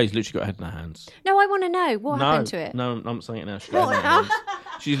 Okay, Kay's literally got her head in her hands. No, I want to know. What happened to it? No, I'm not saying it now. She's got her head in her hands.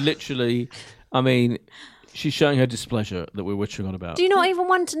 She's literally... I mean, she's showing her displeasure that we're wittering on about. Do you not even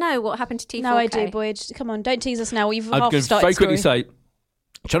want to know what happened to T4? No, I do, Boyd. Come on, don't tease us now. You've I'm half going to started very quickly story. say...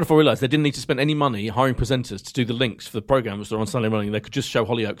 Channel 4 realised they didn't need to spend any money hiring presenters to do the links for the programmes that are on Sunday morning. They could just show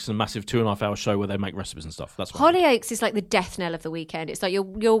Hollyoaks in a massive 2.5-hour show where they make recipes and stuff. That's what Hollyoaks is like the death knell of the weekend. It's like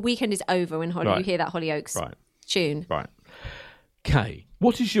your weekend is over when you hear that Hollyoaks tune. Right. Kay,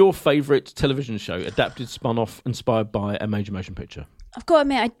 what is your favourite television show adapted, spun off, inspired by a major motion picture? I've got to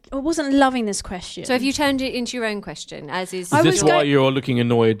admit, I wasn't loving this question. So have you turned it into your own question, as is... Is this why you're looking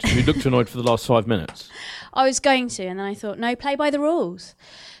annoyed? You looked annoyed for the last 5 minutes. I was going to, and then I thought, no, play by the rules.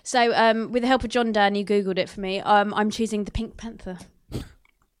 So with the help of John Dan, who Googled it for me, I'm choosing the Pink Panther.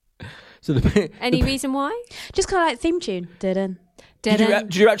 So Any reason why? Just kind of like theme tune.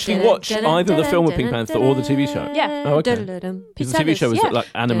 Did you actually watch either the film of Pink Panther or the TV show? Yeah. Oh, okay. Because the TV show was like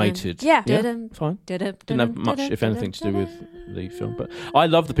animated. Yeah. Fine. Didn't have much, if anything, to do with the film. But I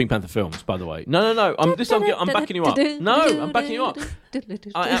love the Pink Panther films, by the way. No. I'm backing you up. No, I'm backing you up.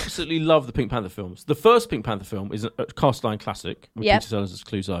 I absolutely love the Pink Panther films. The first Pink Panther film is a cast iron classic with Peter Sellers as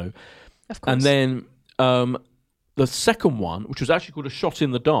Clouseau. Of course. And then the second one, which was actually called A Shot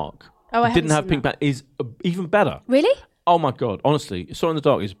in the Dark, didn't have Pink Panther, is even better. Really? Oh my God! Honestly, A Shot in the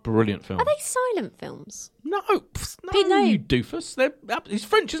Dark is a brilliant film. Are they silent films? No, Pete, no. You doofus. He's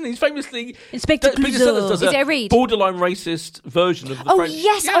French, isn't he? He's famously... Inspector Peter Sellers does Is it a read? borderline racist version of the French...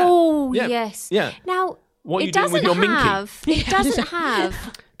 Yes. Yeah. Oh, Yeah. yes. Yeah. Now, What are you doing with your minky? It doesn't have...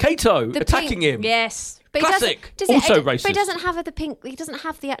 Kato The attacking pink- him. Yes. But Classic. Also racist. But it doesn't have the pink... It doesn't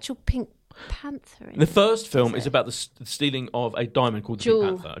have the actual Pink Panther in The it. first film is about the stealing of a diamond called the Jewel.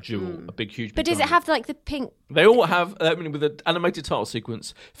 Pink Panther. A jewel. A big, huge But big does it diamond. have like the pink... They all have, with an animated title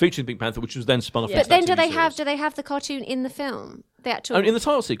sequence featuring Pink Panther, which was then spun off into But then that do TV they have... series. Do they have the cartoon in the film? The actual... Oh, in the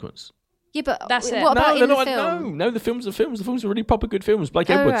title sequence? Yeah, but That's it. what about No, in the they're film? No, the films are films. The films are really proper good films. Blake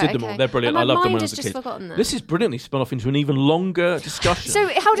Edwards did them all. They're brilliant. And I my loved them when mind I was has a just kid. forgotten that. This is brilliantly spun off into an even longer discussion. So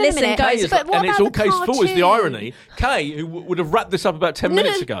hold on Listen, a minute, guys, But what and it's about all the Kay's fault is the cartoon? irony. Kay, who would have wrapped this up about 10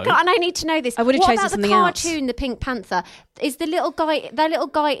 minutes ago. And I need to know this. I would have what chosen about something the else. cartoon, the Pink Panther? Is the little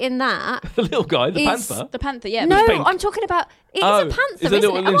guy in that? The little guy, the Is- panther. The Panther, yeah. No, pink. I'm talking about. It's Oh, a panther, is there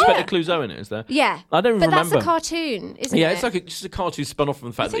isn't little it? Inspector Clouseau in it? Is there? Yeah, I don't but remember. that's a cartoon, isn't it? Yeah, it's like just a cartoon spun off from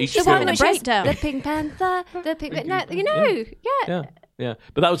the fact that each the film. one which breakdown. is the Pink Panther, the Pink. No, you know, yeah. Yeah,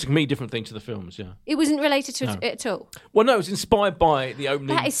 but that was a completely different thing to the films. Yeah. It wasn't related to No. it at all. Well, no, it was inspired by the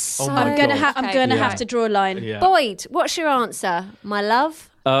opening. That is so- Oh my I'm gonna God. Okay. have to draw a line. Yeah. Boyd, what's your answer, my love?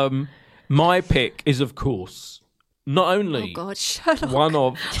 My pick is, of course, not Oh only God, Sherlock. one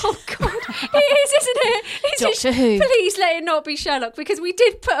of. Oh God, it is, isn't it? Doctor Who. Please let it not be Sherlock, because we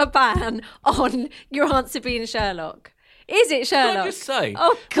did put a ban on your answer being Sherlock. Is it Sherlock? Can I just say?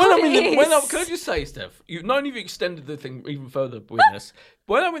 Oh God, can it I is. just say, Steph? Not only have you extended the thing even further with this,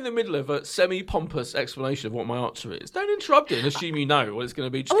 when I'm in the middle of a semi-pompous explanation of what my answer is, don't interrupt it and assume you know what it's going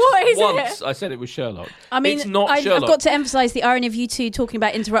to be. Just What is once it? I said it was Sherlock. I mean, it's not I've Sherlock. got to emphasise the irony of you two talking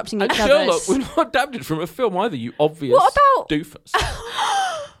about interrupting and each other. Sherlock was not adapted from a film either. You obvious What about- doofus.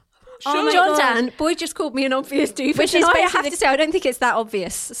 my John God. Dan, Boyd just called me an obvious doofus, Which and is I basically have to say I don't think it's that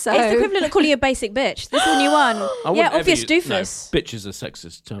obvious. So It's the equivalent of calling you a basic bitch. This is a new one. I Yeah, wouldn't obvious ever use- doofus. No, bitch is a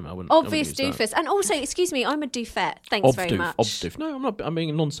sexist term. I wouldn't. obvious I wouldn't use doofus, and also, excuse me, I'm a doofette. Thanks that. very much. Obdoof. No, I'm not. I'm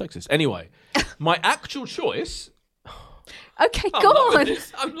being non-sexist. Anyway, my actual choice. Okay, I'm go loving on.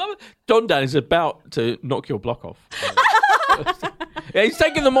 this. I'm loving. Don Dan is about to knock your block off. Yeah, he's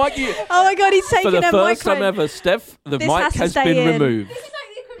taking the mic. Oh my God, he's taking For the a first time microphone. ever, Steph, the This mic has to has stay been in. removed.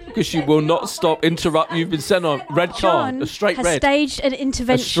 because she will not stop interrupt. You've been sent on red card, John a straight has red. staged an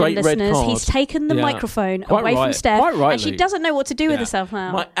intervention, straight red listeners. card. He's taken the Yeah. microphone Quite away from right. Steph, Quite rightly. and she doesn't know what to do with Yeah. herself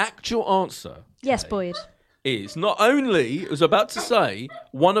now. My actual answer Yes, Boyd. is not only, I was about to say,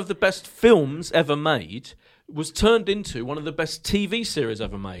 one of the best films ever made, was turned into one of the best TV series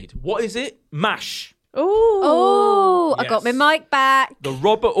ever made. What is it? MASH. Oh, I got my Yes. mic back. The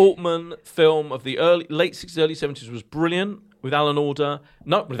Robert Altman film of the late 60s, early 70s was brilliant. With Alan Alda,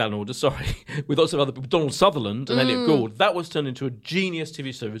 not with Alan Alda, sorry, with lots of other people, Donald Sutherland and Elliot Gould. That was turned into a genius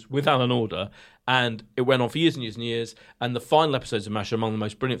TV series with Alan Alda, and it went on for years and years and years. And the final episodes of MASH are among the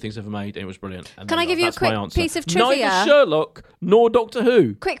most brilliant things ever made, and it was brilliant. And Can I give you a that's my quick answer. piece of trivia? Neither Sherlock nor Doctor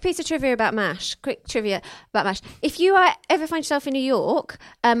Who. Quick piece of trivia about MASH. If you ever find yourself in New York,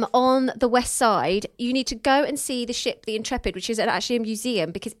 on the west side, you need to go and see the ship, the Intrepid, which is actually a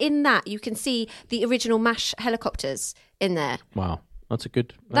museum, because in that you can see the original MASH helicopters in there. Wow. That's a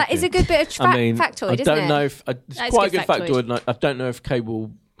good. That is a good bit of factoid, I isn't don't it? know if it's That is quite a good good factoid. factoid. And I don't know if Kay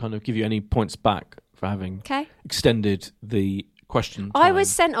will kind of give you any points back for having Okay. extended the question. I time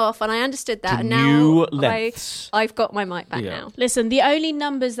was sent off and I understood that, to and now new lengths. I've got my mic back Yeah. now. Listen, the only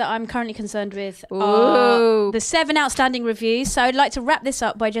numbers that I'm currently concerned with Ooh. are the 7 outstanding reviews. So I'd like to wrap this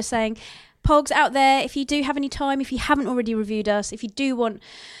up by just saying, Pogs out there, if you do have any time, if you haven't already reviewed us, if you do want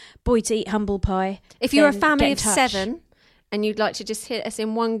Boyd to eat humble pie, If you're a then family get of in touch. 7 and you'd like to just hit us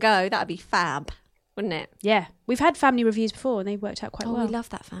in one go, that'd be fab, wouldn't it? Yeah, we've had family reviews before and they worked out quite Oh, well. we love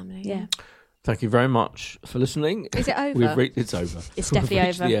that family. Yeah, Thank you very much for listening. Is it over? It's over. it's We've definitely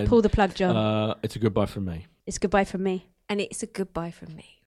reached the over. end. Pull the plug, John. It's a goodbye from me. It's goodbye from me. And it's a goodbye from me.